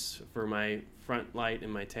strips for my front light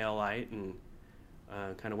and my tail light, and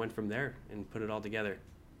kind of went from there and put it all together.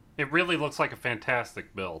 It really looks like a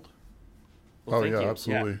fantastic build. Well, Thank you.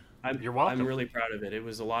 Absolutely. Yeah. You're welcome. I'm really proud of it. It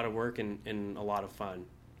was a lot of work and a lot of fun.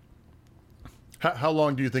 How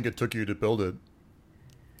long do you think it took you to build it?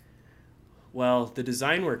 Well, the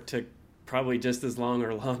design work took probably just as long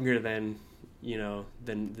or longer than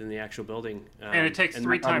the actual building. And it takes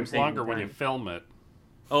 3 times longer when you film it.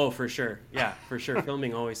 Oh, for sure. Yeah, for sure.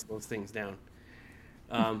 Filming always slows things down.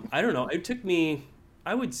 I don't know. It took me,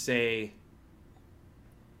 I would say,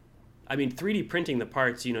 3D printing the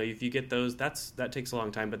parts, if you get those, that takes a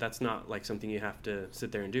long time, but that's not like something you have to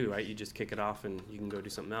sit there and do, right? You just kick it off and you can go do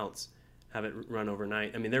something else, have it run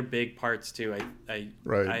overnight. I mean, they're big parts too.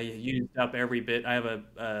 I used up every bit. I have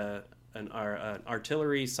an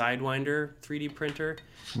artillery sidewinder 3D printer.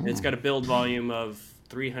 And it's got a build volume of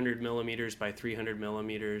 300 millimeters by 300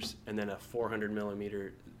 millimeters, and then a 400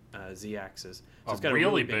 millimeter Z-axis. So it's got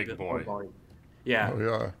really a really big boy. volume. Yeah. Oh,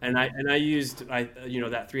 yeah. And I used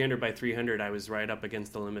that 300 by 300. I was right up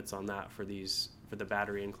against the limits on that for the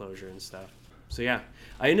battery enclosure and stuff. So yeah,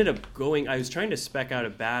 I ended up I was trying to spec out a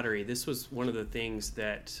battery. This was one of the things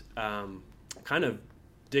that kind of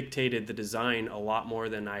dictated the design a lot more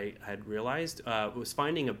than I had realized. Was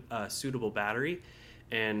finding a suitable battery,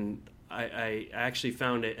 and I actually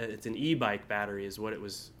found it's an e-bike battery is what it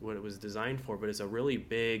was designed for, but it's a really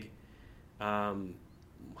big.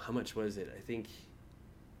 How much was it? I think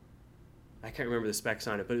I can't remember the specs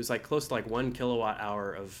on it, but it was like close to like 1 kilowatt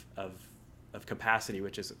hour of capacity,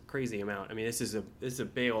 which is a crazy amount. I mean, this is a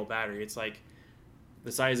big old battery. It's like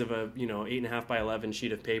the size of a 8.5 by 11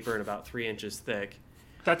 sheet of paper and about 3 inches thick.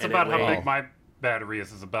 That's about how big my battery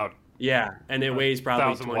is. Is about and it weighs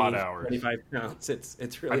probably 25 pounds.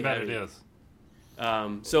 It's really I bet heavy. it is.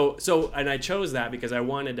 So and I chose that because I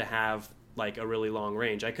wanted to have like a really long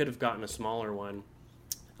range. I could have gotten a smaller one,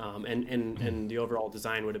 and the overall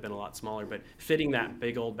design would have been a lot smaller. But fitting that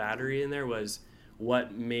big old battery in there was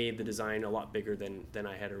what made the design a lot bigger than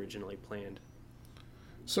I had originally planned.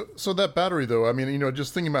 So that battery though, I mean,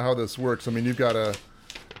 just thinking about how this works. I mean, you've got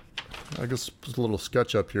I guess just a little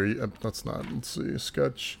sketch up here. Let's see,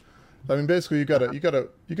 sketch. I mean, basically you got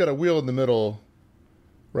a wheel in the middle,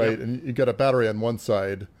 right? Yep. And you got a battery on one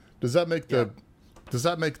side. Does that make the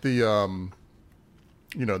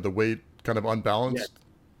the weight kind of unbalanced? Yeah.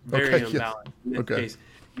 Very unbalanced. Yeah. In this case.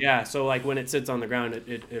 Yeah. So like when it sits on the ground,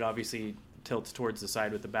 it obviously tilts towards the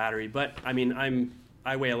side with the battery. But I mean,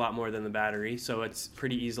 I weigh a lot more than the battery, so it's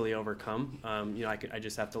pretty easily overcome. I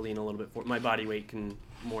just have to lean a little bit forward. My body weight can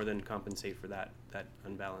more than compensate for that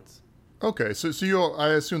unbalance. Okay, so I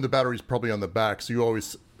assume the battery's probably on the back, so you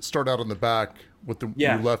always start out on the back with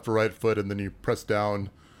your left or right foot, and then you press down.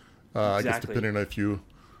 Exactly. I guess depending on if you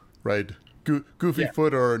ride goofy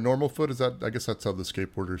foot or a normal foot, is that? I guess that's how the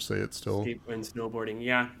skateboarders say it still. And snowboarding,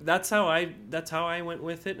 yeah, that's how I went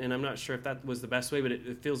with it, and I'm not sure if that was the best way, but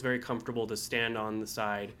it feels very comfortable to stand on the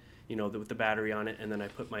side, with the battery on it, and then I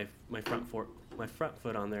put my front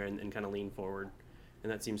foot on there and kind of lean forward,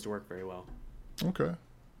 and that seems to work very well. Okay,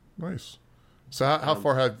 nice. So how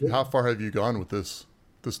far have you gone with this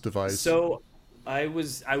device? So I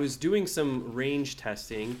was doing some range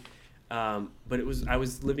testing. But I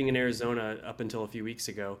was living in Arizona up until a few weeks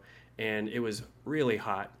ago, and it was really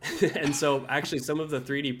hot. And so actually some of the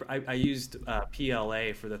 3D, I used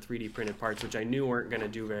PLA for the 3D printed parts, which I knew weren't going to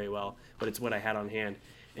do very well, but it's what I had on hand.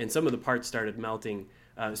 And some of the parts started melting,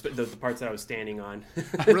 the parts that I was standing on.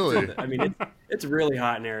 Really? I mean, it's really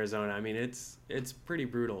hot in Arizona. I mean, it's pretty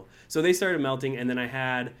brutal. So they started melting, and then I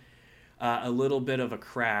had a little bit of a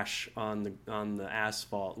crash on the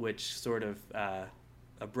asphalt, which sort of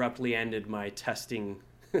abruptly ended my testing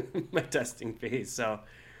phase. So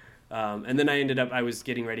and then I was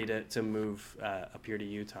getting ready to move up here to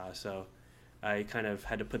Utah, so I kind of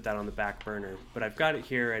had to put that on the back burner. But I've got it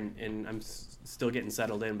here, and I'm still getting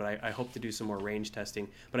settled in, but I hope to do some more range testing.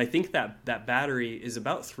 But I think that battery is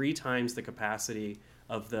about 3 times the capacity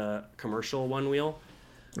of the commercial one wheel.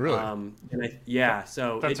 Really?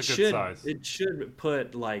 So that's a good size. It should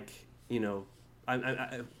put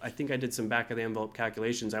I think I did some back of the envelope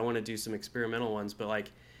calculations. I want to do some experimental ones, but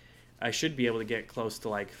I should be able to get close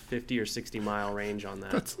to 50 or 60 mile range on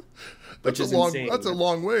that. That's a long. Insane. That's a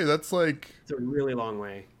long way. It's a really long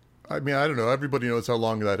way. I mean, I don't know. Everybody knows how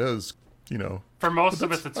long that is. For most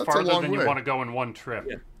of us, it's farther than you want to go in one trip.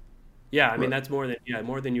 Yeah. I mean, that's more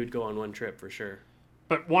than you would go on one trip for sure.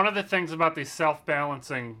 But one of the things about these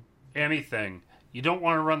self-balancing anything, you don't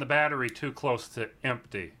want to run the battery too close to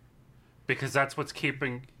empty. Because that's what's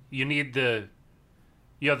keeping you need the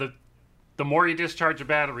more you discharge a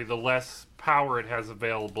battery, the less power it has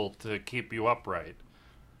available to keep you upright.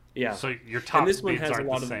 Yeah. So your top speeds aren't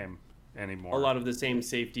the same anymore. A lot of the same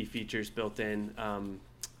safety features built in.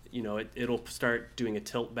 It'll start doing a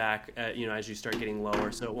tilt back as you start getting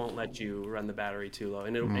lower, so it won't let you run the battery too low,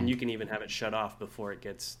 and you can even have it shut off before it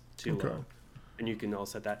gets too low, and you can all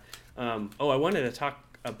set that. I wanted to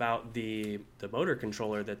talk about the motor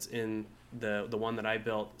controller that's in the one that I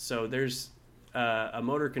built. So there's a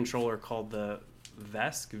motor controller called the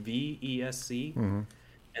VESC, VESC,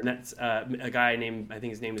 and that's a guy named, I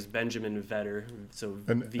think his name is Benjamin Vetter. So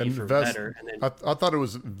V for Vetter. And then, I thought it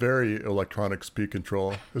was very electronic speed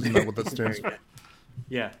control. Isn't that what that stands for?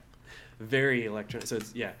 Yeah, very electronic. So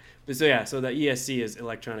it's so the ESC is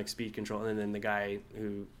electronic speed control, and then the guy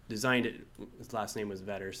who designed it, his last name was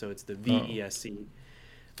Vetter, so it's the VESC.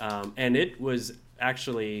 And it was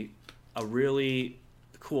actually a really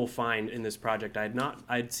cool find in this project.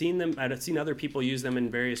 I'd seen other people use them in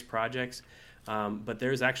various projects, but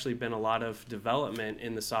there's actually been a lot of development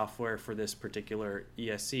in the software for this particular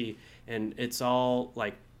ESC, and it's all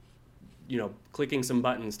clicking some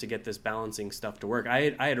buttons to get this balancing stuff to work.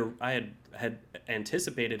 I had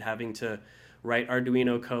anticipated having to write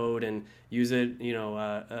Arduino code and use it,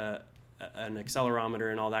 an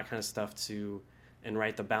accelerometer and all that kind of stuff and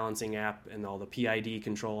write the balancing app and all the PID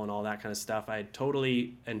control and all that kind of stuff. I had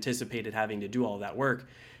totally anticipated having to do all that work,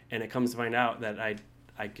 and it comes to find out that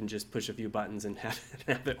I can just push a few buttons and have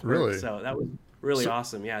it work. Really? So that was really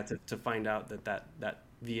awesome, to find out that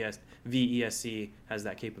VESC has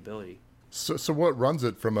that capability. So what runs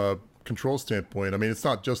it from a control standpoint? I mean, it's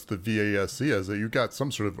not just the VASC, is it? You've got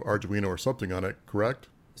some sort of Arduino or something on it, correct?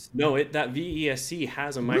 No, that VESC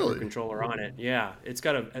has a microcontroller on it. Yeah, it's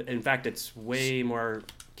got in fact, it's way more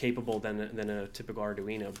capable than a typical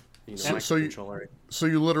Arduino microcontroller. So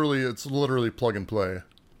it's literally plug and play.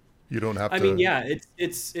 You don't have to. I mean, yeah,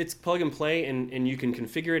 it's plug and play, and you can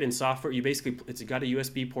configure it in software. It's got a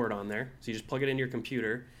USB port on there, so you just plug it into your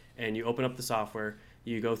computer, and you open up the software.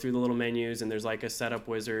 You go through the little menus, and there's a setup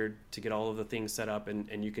wizard to get all of the things set up,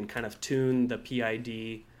 and you can kind of tune the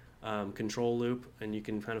PID control loop, and you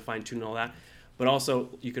can kind of fine tune all that. But also,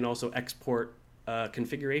 you can also export a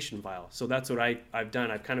configuration file. So that's what I've done.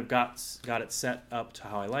 I've kind of got it set up to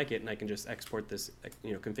how I like it, and I can just export this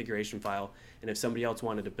configuration file. And if somebody else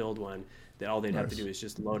wanted to build one, then all they'd have to do is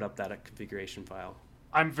just load up that configuration file.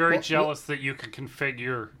 I'm very jealous that you can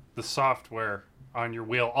configure the software on your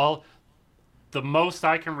wheel. The most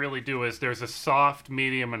I can really do is there's a soft,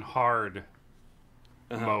 medium, and hard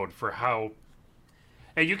mode for how.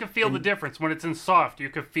 And you can feel the difference when it's in soft. You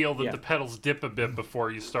can feel that the pedals dip a bit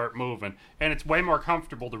before you start moving, and it's way more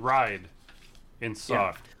comfortable to ride in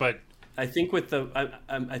soft. But I think with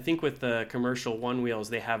the commercial one wheels,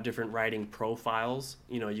 they have different riding profiles.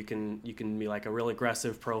 You can be like a real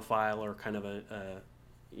aggressive profile or kind of a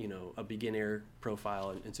beginner profile,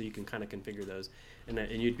 and so you can kind of configure those,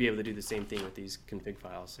 and you'd be able to do the same thing with these config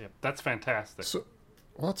files. Yeah, that's fantastic. So,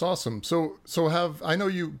 well, that's awesome. So I know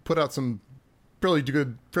you put out some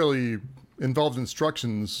fairly involved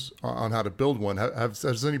instructions on how to build one.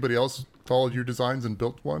 Has anybody else followed your designs and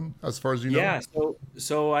built one, as far as you know? Yeah,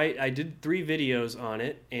 so I did 3 videos on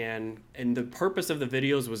it, and the purpose of the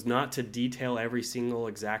videos was not to detail every single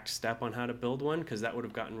exact step on how to build one, because that would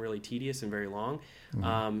have gotten really tedious and very long.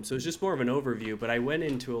 So it's just more of an overview, but I went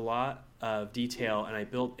into a lot of detail, and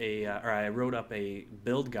I wrote up a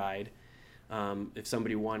build guide if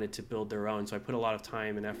somebody wanted to build their own. So I put a lot of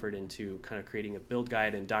time and effort into kind of creating a build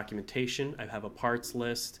guide and documentation. I have a parts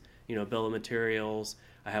list, bill of materials.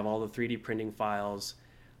 I have all the 3D printing files.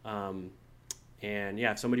 And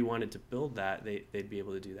if somebody wanted to build that, they'd be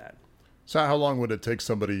able to do that. So how long would it take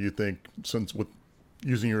somebody, you think, since with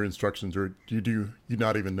using your instructions, or do you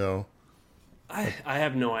not even know? I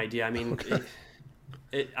have no idea. I mean,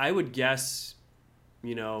 Okay. I would guess,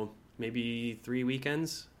 maybe 3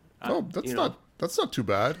 weekends. Oh, that's not too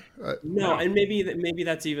bad. No, and maybe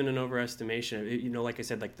that's even an overestimation. Like I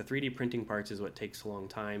said, like the 3D printing parts is what takes a long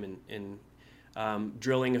time, and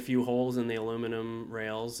drilling a few holes in the aluminum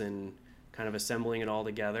rails and kind of assembling it all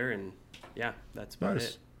together, and that's about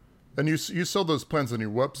it. And you sell those plans on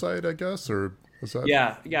your website, I guess, or is that?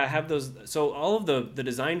 Yeah, I have those. So all of the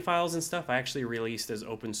design files and stuff I actually released as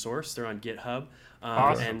open source. They're on GitHub.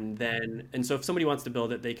 Awesome. And so if somebody wants to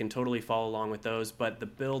build it, they can totally follow along with those. But the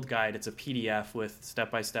build guide, it's a PDF with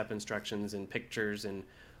step-by-step instructions and pictures, and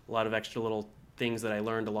a lot of extra little things that I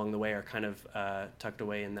learned along the way are kind of tucked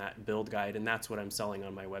away in that build guide, and that's what I'm selling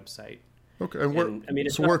on my website. Okay, and where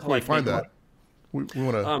can we find that? We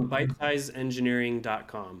want to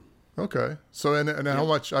bytesizeengineering.com. Okay, so and how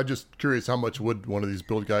much? I'm just curious, how much would one of these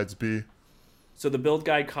build guides be? So the build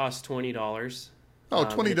guide costs $20. Oh,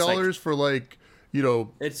 $20 for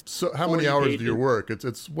it's so how many hours do your work?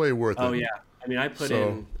 It's way worth it. Oh yeah, I mean I put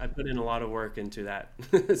in a lot of work into that.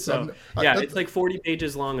 So it's like 40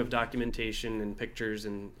 pages long of documentation and pictures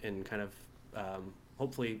and kind of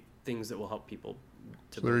hopefully things that will help people.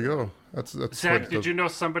 So there you go. That's Zach, did you know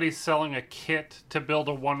somebody's selling a kit to build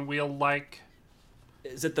a one wheel like?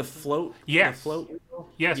 Is it the float? Yes. The float wheel?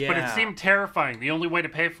 Yes, but it seemed terrifying. The only way to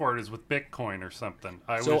pay for it is with Bitcoin or something.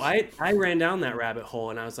 I ran down that rabbit hole,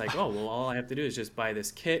 and I was like, oh, well, all I have to do is just buy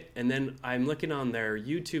this kit. And then I'm looking on their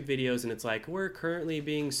YouTube videos, and it's like, we're currently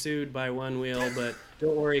being sued by One Wheel, but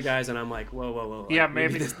don't worry, guys. And I'm like, whoa. Yeah,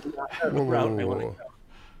 maybe this is not the route I want to go.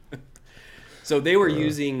 So they were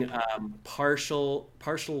using partial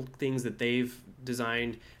things that they've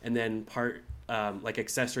designed, and then part like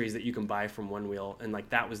accessories that you can buy from One Wheel, and like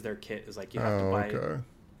that was their kit. Is like you have to buy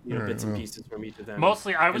bits and pieces from each of them.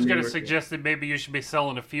 Mostly, I was going to suggest that maybe you should be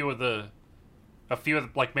selling a few of the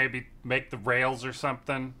like maybe make the rails or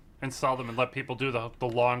something and sell them and let people do the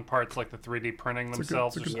long parts like the 3D printing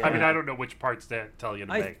themselves. I mean, I don't know which parts they tell you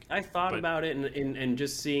to make. I thought about it and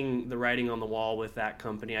just seeing the writing on the wall with that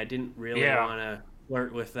company, I didn't really want to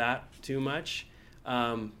flirt with that too much.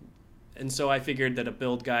 And so I figured that a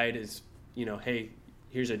build guide is, hey,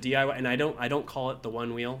 here's a DIY, and I don't call it the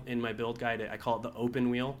One Wheel in my build guide. I call it the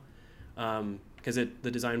open wheel, because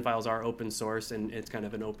the design files are open source and it's kind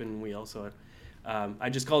of an open wheel. So I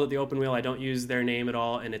just called it the open wheel. I don't use their name at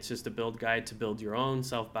all, and it's just a build guide to build your own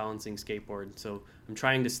self-balancing skateboard. So I'm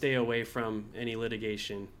trying to stay away from any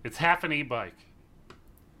litigation. It's half an e-bike.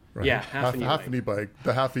 Right. Yeah, half an e-bike.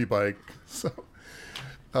 The half e-bike. So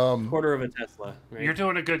quarter of a Tesla. Right? You're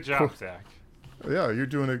doing a good job, Zach. Yeah, you're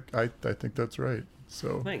doing it. I think that's right.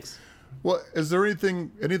 So thanks. Well, is there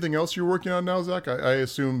anything else you're working on now, Zach? I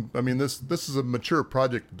assume. I mean, this is a mature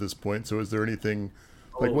project at this point. So is there anything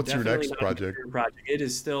like what's your next project? It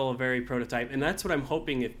is still a very prototype, and that's what I'm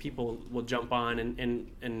hoping if people will jump on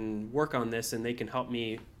and work on this, and they can help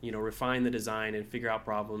me, refine the design and figure out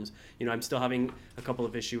problems. I'm still having a couple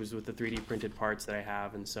of issues with the 3D printed parts that I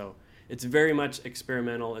have, and so it's very much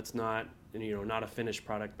experimental. It's not a finished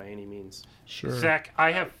product by any means. Sure. Zach,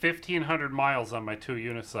 I have 1,500 miles on my 2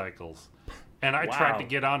 unicycles, and I tried to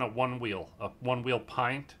get on a one wheel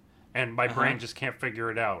pint, and my brain just can't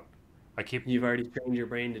figure it out. You've already trained your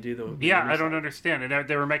brain to do the. Yeah, I don't understand, and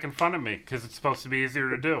they were making fun of me because it's supposed to be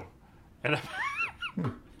easier to do, and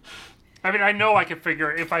I mean, I know I could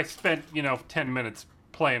figure if I spent 10 minutes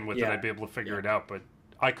playing with it, I'd be able to figure it out, but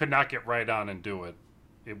I could not get right on and do it.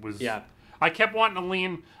 It was. Yeah. I kept wanting to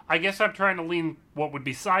lean. I guess I'm trying to lean what would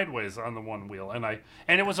be sideways on the one wheel, and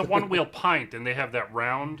it was a one wheel pint, and they have that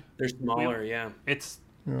round. They're smaller, wheel. yeah. It's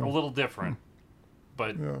a little different,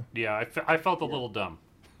 but I felt a little dumb.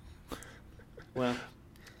 Well,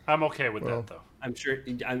 I'm okay with that though.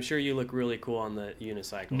 I'm sure you look really cool on the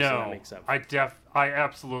unicycle. No, so that makes up. I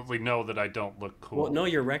absolutely know that I don't look cool. Well, no,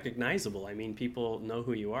 you're recognizable. I mean, people know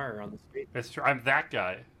who you are on the street. It's true. I'm that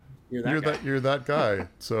guy. You're that guy.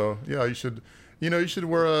 So yeah, you should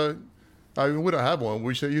wear a. I mean, we don't have one.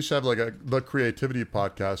 You should have like the Creativity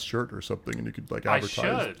Podcast shirt or something, and you could like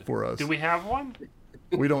advertise for us. Do we have one?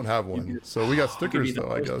 We don't have one, so we got stickers though.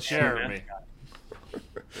 I guess. Jeremy.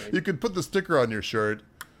 You could put the sticker on your shirt.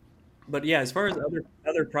 But yeah, as far as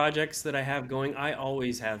other projects that I have going, I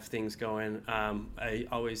always have things going. I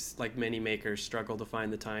always, like many makers, struggle to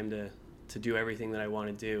find the time to do everything that I want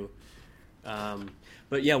to do.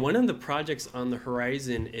 But yeah, one of the projects on the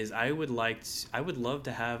horizon is I would love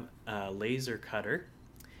to have a laser cutter,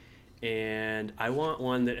 and I want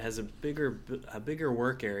one that has a bigger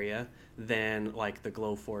work area than like the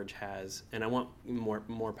Glowforge has, and I want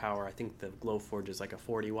more power. I think the Glowforge is like a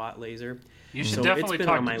 40-watt laser. You should definitely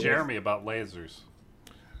talk to Jeremy about lasers.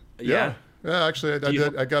 Yeah. Actually,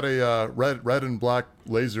 I got a red and black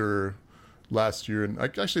laser last year, and I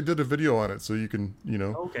actually did a video on it, so you can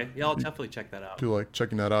Okay, yeah, I'll definitely check that out. Do like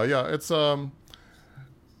checking that out. Yeah, it's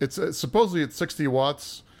supposedly it's 60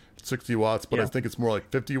 watts, but I think it's more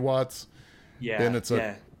like 50 watts. Yeah, and it's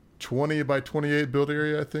a 20 by 28 build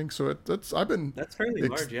area, I think. So that's fairly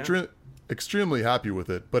large. Yeah, extremely happy with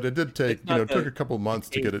it, but it did take it took a couple months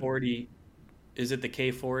to get it. Is it the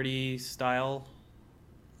K40 style?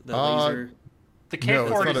 The laser. The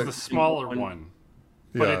K40 is the smaller one.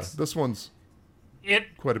 But this one's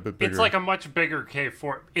quite a bit bigger. It's like a much bigger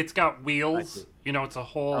K4. It's got wheels. It's a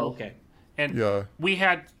whole. Oh, okay. And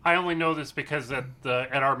I only know this because at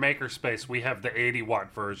our makerspace we have the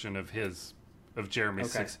 80-watt version of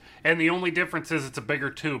Jeremy's 6. And the only difference is it's a bigger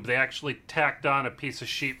tube. They actually tacked on a piece of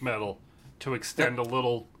sheet metal to extend a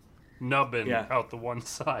little nubbin out the one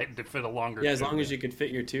side to fit a longer tube. As long as you could fit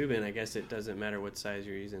your tube in, I guess it doesn't matter what size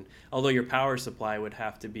you're using. Although your power supply would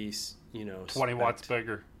have to be, 20 watts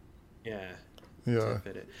bigger. Yeah. Yeah. To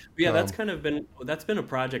fit it. But yeah, that's been a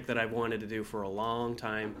project that I've wanted to do for a long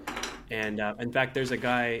time. And in fact, there's a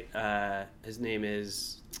guy, his name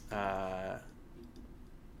is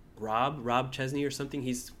Rob Chesney or something.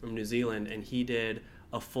 He's from New Zealand, and he did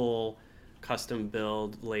a full custom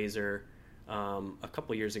build laser a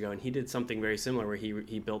couple years ago, and he did something very similar where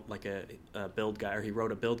he built like a build guide, or he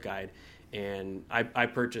wrote a build guide, and I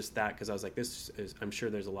purchased that because I was like, I'm sure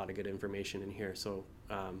there's a lot of good information in here. So,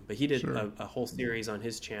 but he did a whole series on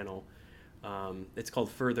his channel. It's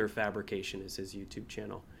called Further Fabrication is his YouTube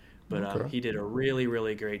channel. But he did a really,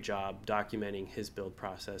 really great job documenting his build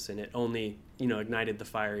process, and it only ignited the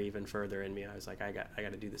fire even further in me. I was like, I got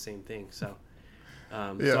to do the same thing. So,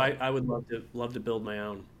 so I would love to build my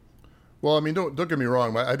own. Well, I mean, don't get me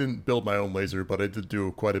wrong. I didn't build my own laser, but I did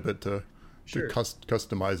do quite a bit to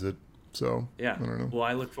customize it. So yeah, I don't know. Well,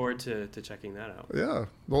 I look forward to checking that out. Yeah.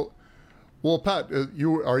 Well, Pat,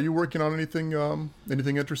 are you working on anything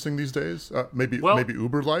interesting these days? Maybe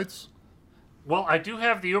Uber lights. Well, I do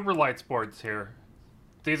have the Uber lights boards here.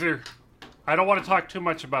 These are. I don't want to talk too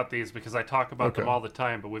much about these because I talk about them all the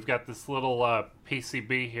time. But we've got this little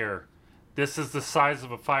PCB here. This is the size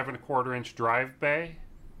of a 5 1/4 inch drive bay.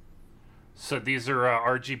 So these are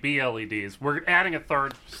RGB LEDs. We're adding a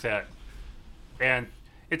third set, and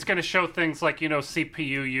it's going to show things like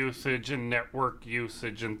CPU usage and network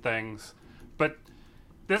usage and things. But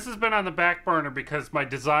this has been on the back burner because my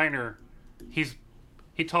designer,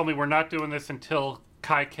 he told me we're not doing this until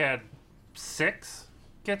KiCad 6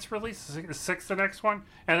 gets released. Is 6 the next one?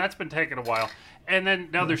 And that's been taking a while. And then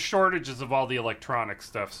now there's shortages of all the electronic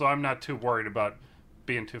stuff, so I'm not too worried about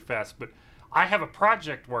being too fast. But I have a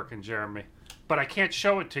project working, Jeremy, but I can't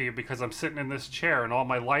show it to you because I'm sitting in this chair and all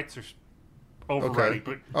my lights are overrunning.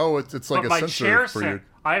 Okay. But, it's like a sensor for you.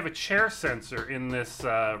 I have a chair sensor in this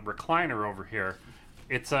recliner over here.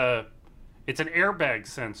 It's an airbag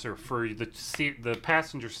sensor for the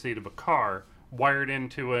passenger seat of a car, wired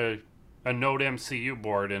into a Node MCU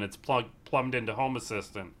board, and it's plumbed into Home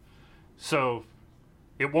Assistant. So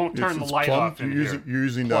it won't turn the light off in here. You're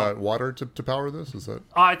using water to power this? Is that?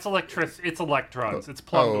 It's It's electrons. It's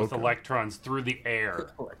plumbed with electrons through the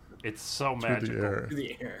air. It's so magical. Through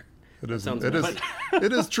the air. It is.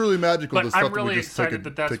 It is truly magical. But the stuff I'm really that we just excited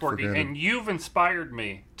that's working, and you've inspired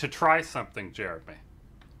me to try something, Jeremy.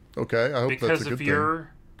 Okay, I hope because that's a good of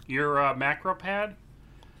your macro pad.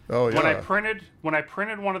 Oh yeah. When I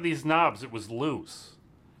printed one of these knobs, it was loose.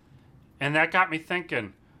 And that got me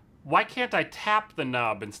thinking, why can't I tap the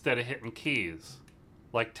knob instead of hitting keys?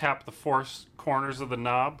 Like tap the four corners of the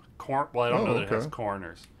knob? Well, I don't know that it has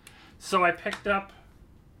corners. So I picked up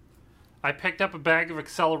a bag of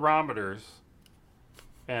accelerometers,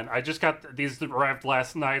 and I just got these arrived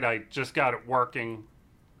last night. I just got it working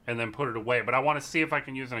and then put it away. But I want to see if I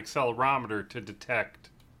can use an accelerometer to detect.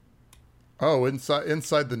 Oh,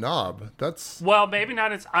 inside the knob. That's well, maybe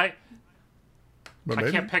not. I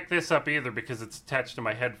maybe? can't pick this up either because it's attached to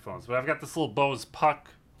my headphones. But I've got this little Bose Puck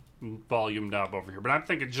volume knob over here. But I'm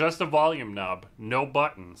thinking just a volume knob, no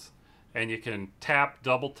buttons, and you can tap,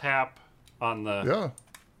 double tap on the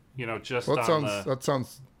just well, on that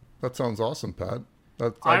sounds awesome, Pat.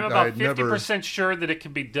 I'm about 50% sure that it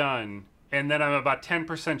can be done, and then I'm about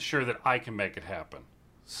 10% sure that I can make it happen.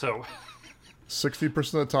 So 60%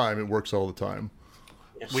 of the time, it works all the time.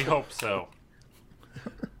 We hope so.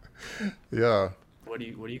 Yeah. What do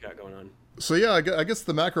you got going on? So yeah, I guess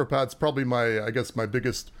the macro pad's probably my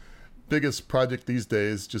biggest project these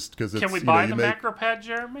days, just because it's. Can we buy the macro pad,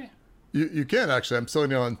 Jeremy? You can actually. I'm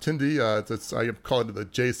selling it on Tindy. I call it the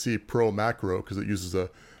JC Pro Macro because it uses a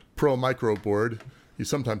Pro Micro board. You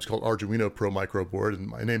sometimes call it Arduino Pro Micro board, and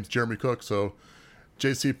my name's Jeremy Cook, so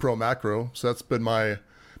JC Pro Macro. So that's been my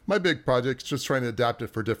big project, just trying to adapt it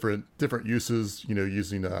for different uses.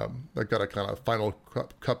 Using I've got a kind of Final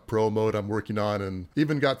Cut Pro mode I'm working on, and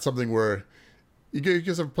even got something where you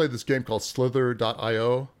guys ever played this game called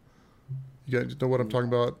Slither.io? You guys know what I'm talking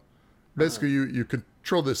about? Basically, you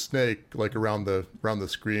control this snake like around the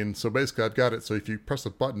screen. So basically, I've got it. So if you press a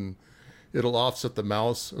button, it'll offset the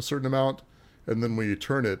mouse a certain amount, and then when you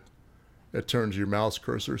turn it, it turns your mouse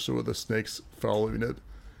cursor so the snake's following it.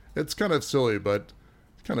 It's kind of silly, but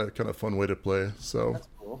kind of fun way to play. So that's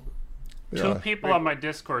cool. Yeah. 2 people on my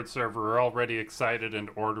Discord server are already excited and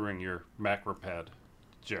ordering your macro pad,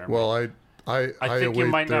 Jeremy. Well, I think you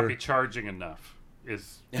might not be charging enough. You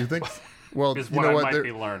think? Well, is you what know I what? might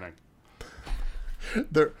be learning.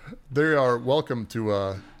 They are welcome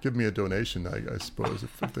to give me a donation, I suppose,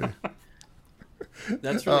 if they.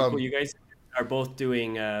 That's really cool. You guys are both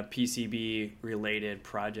doing PCB related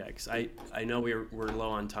projects. I know we're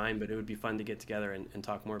low on time, but it would be fun to get together and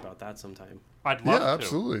talk more about that sometime. I'd love to. Yeah,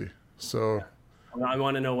 absolutely. So I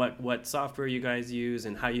want to know what software you guys use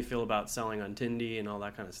and how you feel about selling on Tindy and all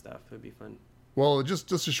that kind of stuff. It'd be fun. Well,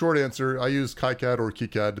 just a short answer. I use KiCad or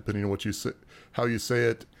KiCad, depending on how you say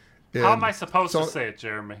it. And how am I supposed to say it,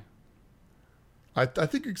 Jeremy? I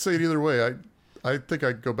think you can say it either way. I think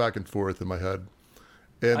I go back and forth in my head.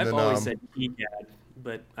 And I've always said KiCad,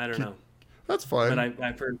 but I don't know. That's fine. But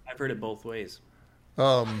I've heard it both ways.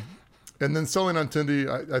 And then selling on Tindy,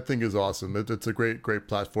 I think is awesome. It's a great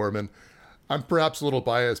platform, and I'm perhaps a little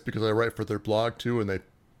biased because I write for their blog too, and they,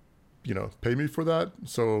 pay me for that.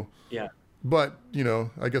 So yeah. But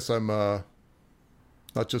I guess I'm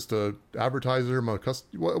not just a advertiser. I'm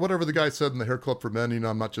whatever the guy said in the Hair Club for Men.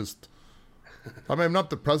 I'm not just. I'm not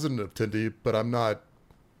the president of Tindy, but I'm not.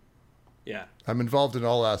 Yeah. I'm involved in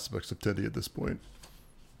all aspects of Tindy at this point.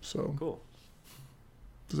 So cool.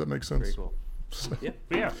 Does that make sense? Very cool. So.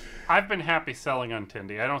 Yeah. I've been happy selling on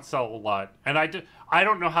Tindy. I don't sell a lot, and I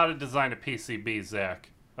don't know how to design a PCB, Zach.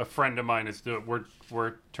 A friend of mine is doing.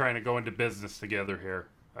 We're trying to go into business together here.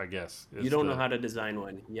 I guess. You don't know how to design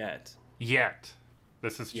one yet. Yet.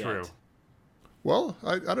 This is true. Well,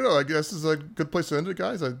 I don't know. I guess this is a good place to end it,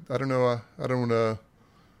 guys. I don't know. I don't want to.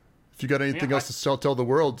 If you got anything else to tell the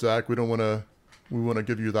world, Zach, we want to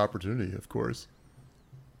give you the opportunity, of course.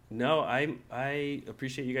 No, I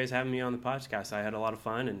appreciate you guys having me on the podcast. I had a lot of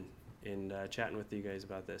fun and chatting with you guys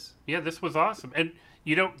about this. Yeah, this was awesome. And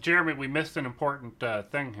Jeremy, we missed an important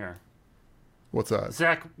thing here. What's that?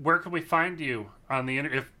 Zach, where can we find you on the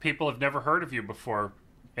internet if people have never heard of you before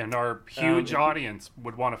and our huge audience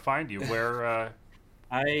would want to find you? Where?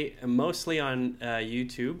 I am mostly on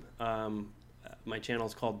YouTube. My channel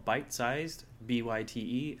is called Byte Sized,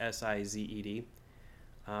 ByteSized.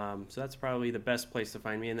 So that's probably the best place to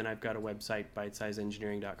find me. And then I've got a website,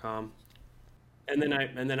 bytesizeengineering.com. And then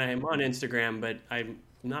I am on Instagram, but I'm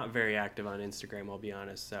not very active on Instagram, I'll be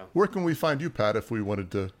honest. So where can we find you, Pat, if we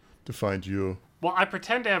wanted to find you? Well, I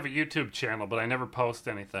pretend to have a YouTube channel, but I never post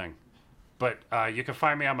anything. But you can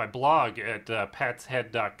find me on my blog at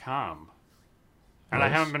patshead.com. And nice.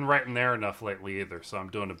 I haven't been writing there enough lately either, so I'm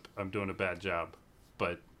doing a bad job.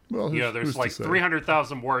 But there's like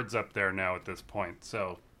 300,000 words up there now at this point,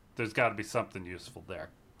 so there's got to be something useful there,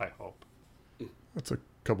 I hope. That's a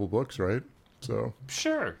couple books, right? So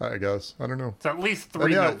sure, I guess I don't know. It's at least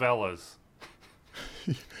 3 novellas.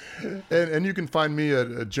 And you can find me at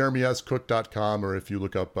jeremyscook.com, or if you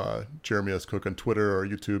look up Jeremy S. Cook on Twitter or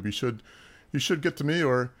YouTube, you should get to me.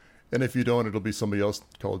 And if you don't, it'll be somebody else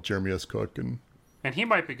called Jeremy S. Cook, and he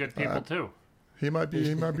might be good people too. He might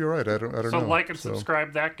be all right. I don't know. So like and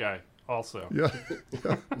subscribe that guy also. Yeah.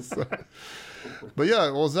 But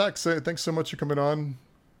yeah, well, Zach, thanks so much for coming on.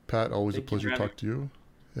 Pat, always a pleasure to talk to you.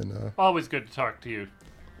 And always good to talk to you,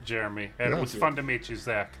 Jeremy. And it was fun to meet you,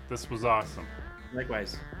 Zach. This was awesome.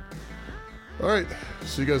 Likewise. All right.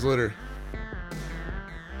 See you guys later.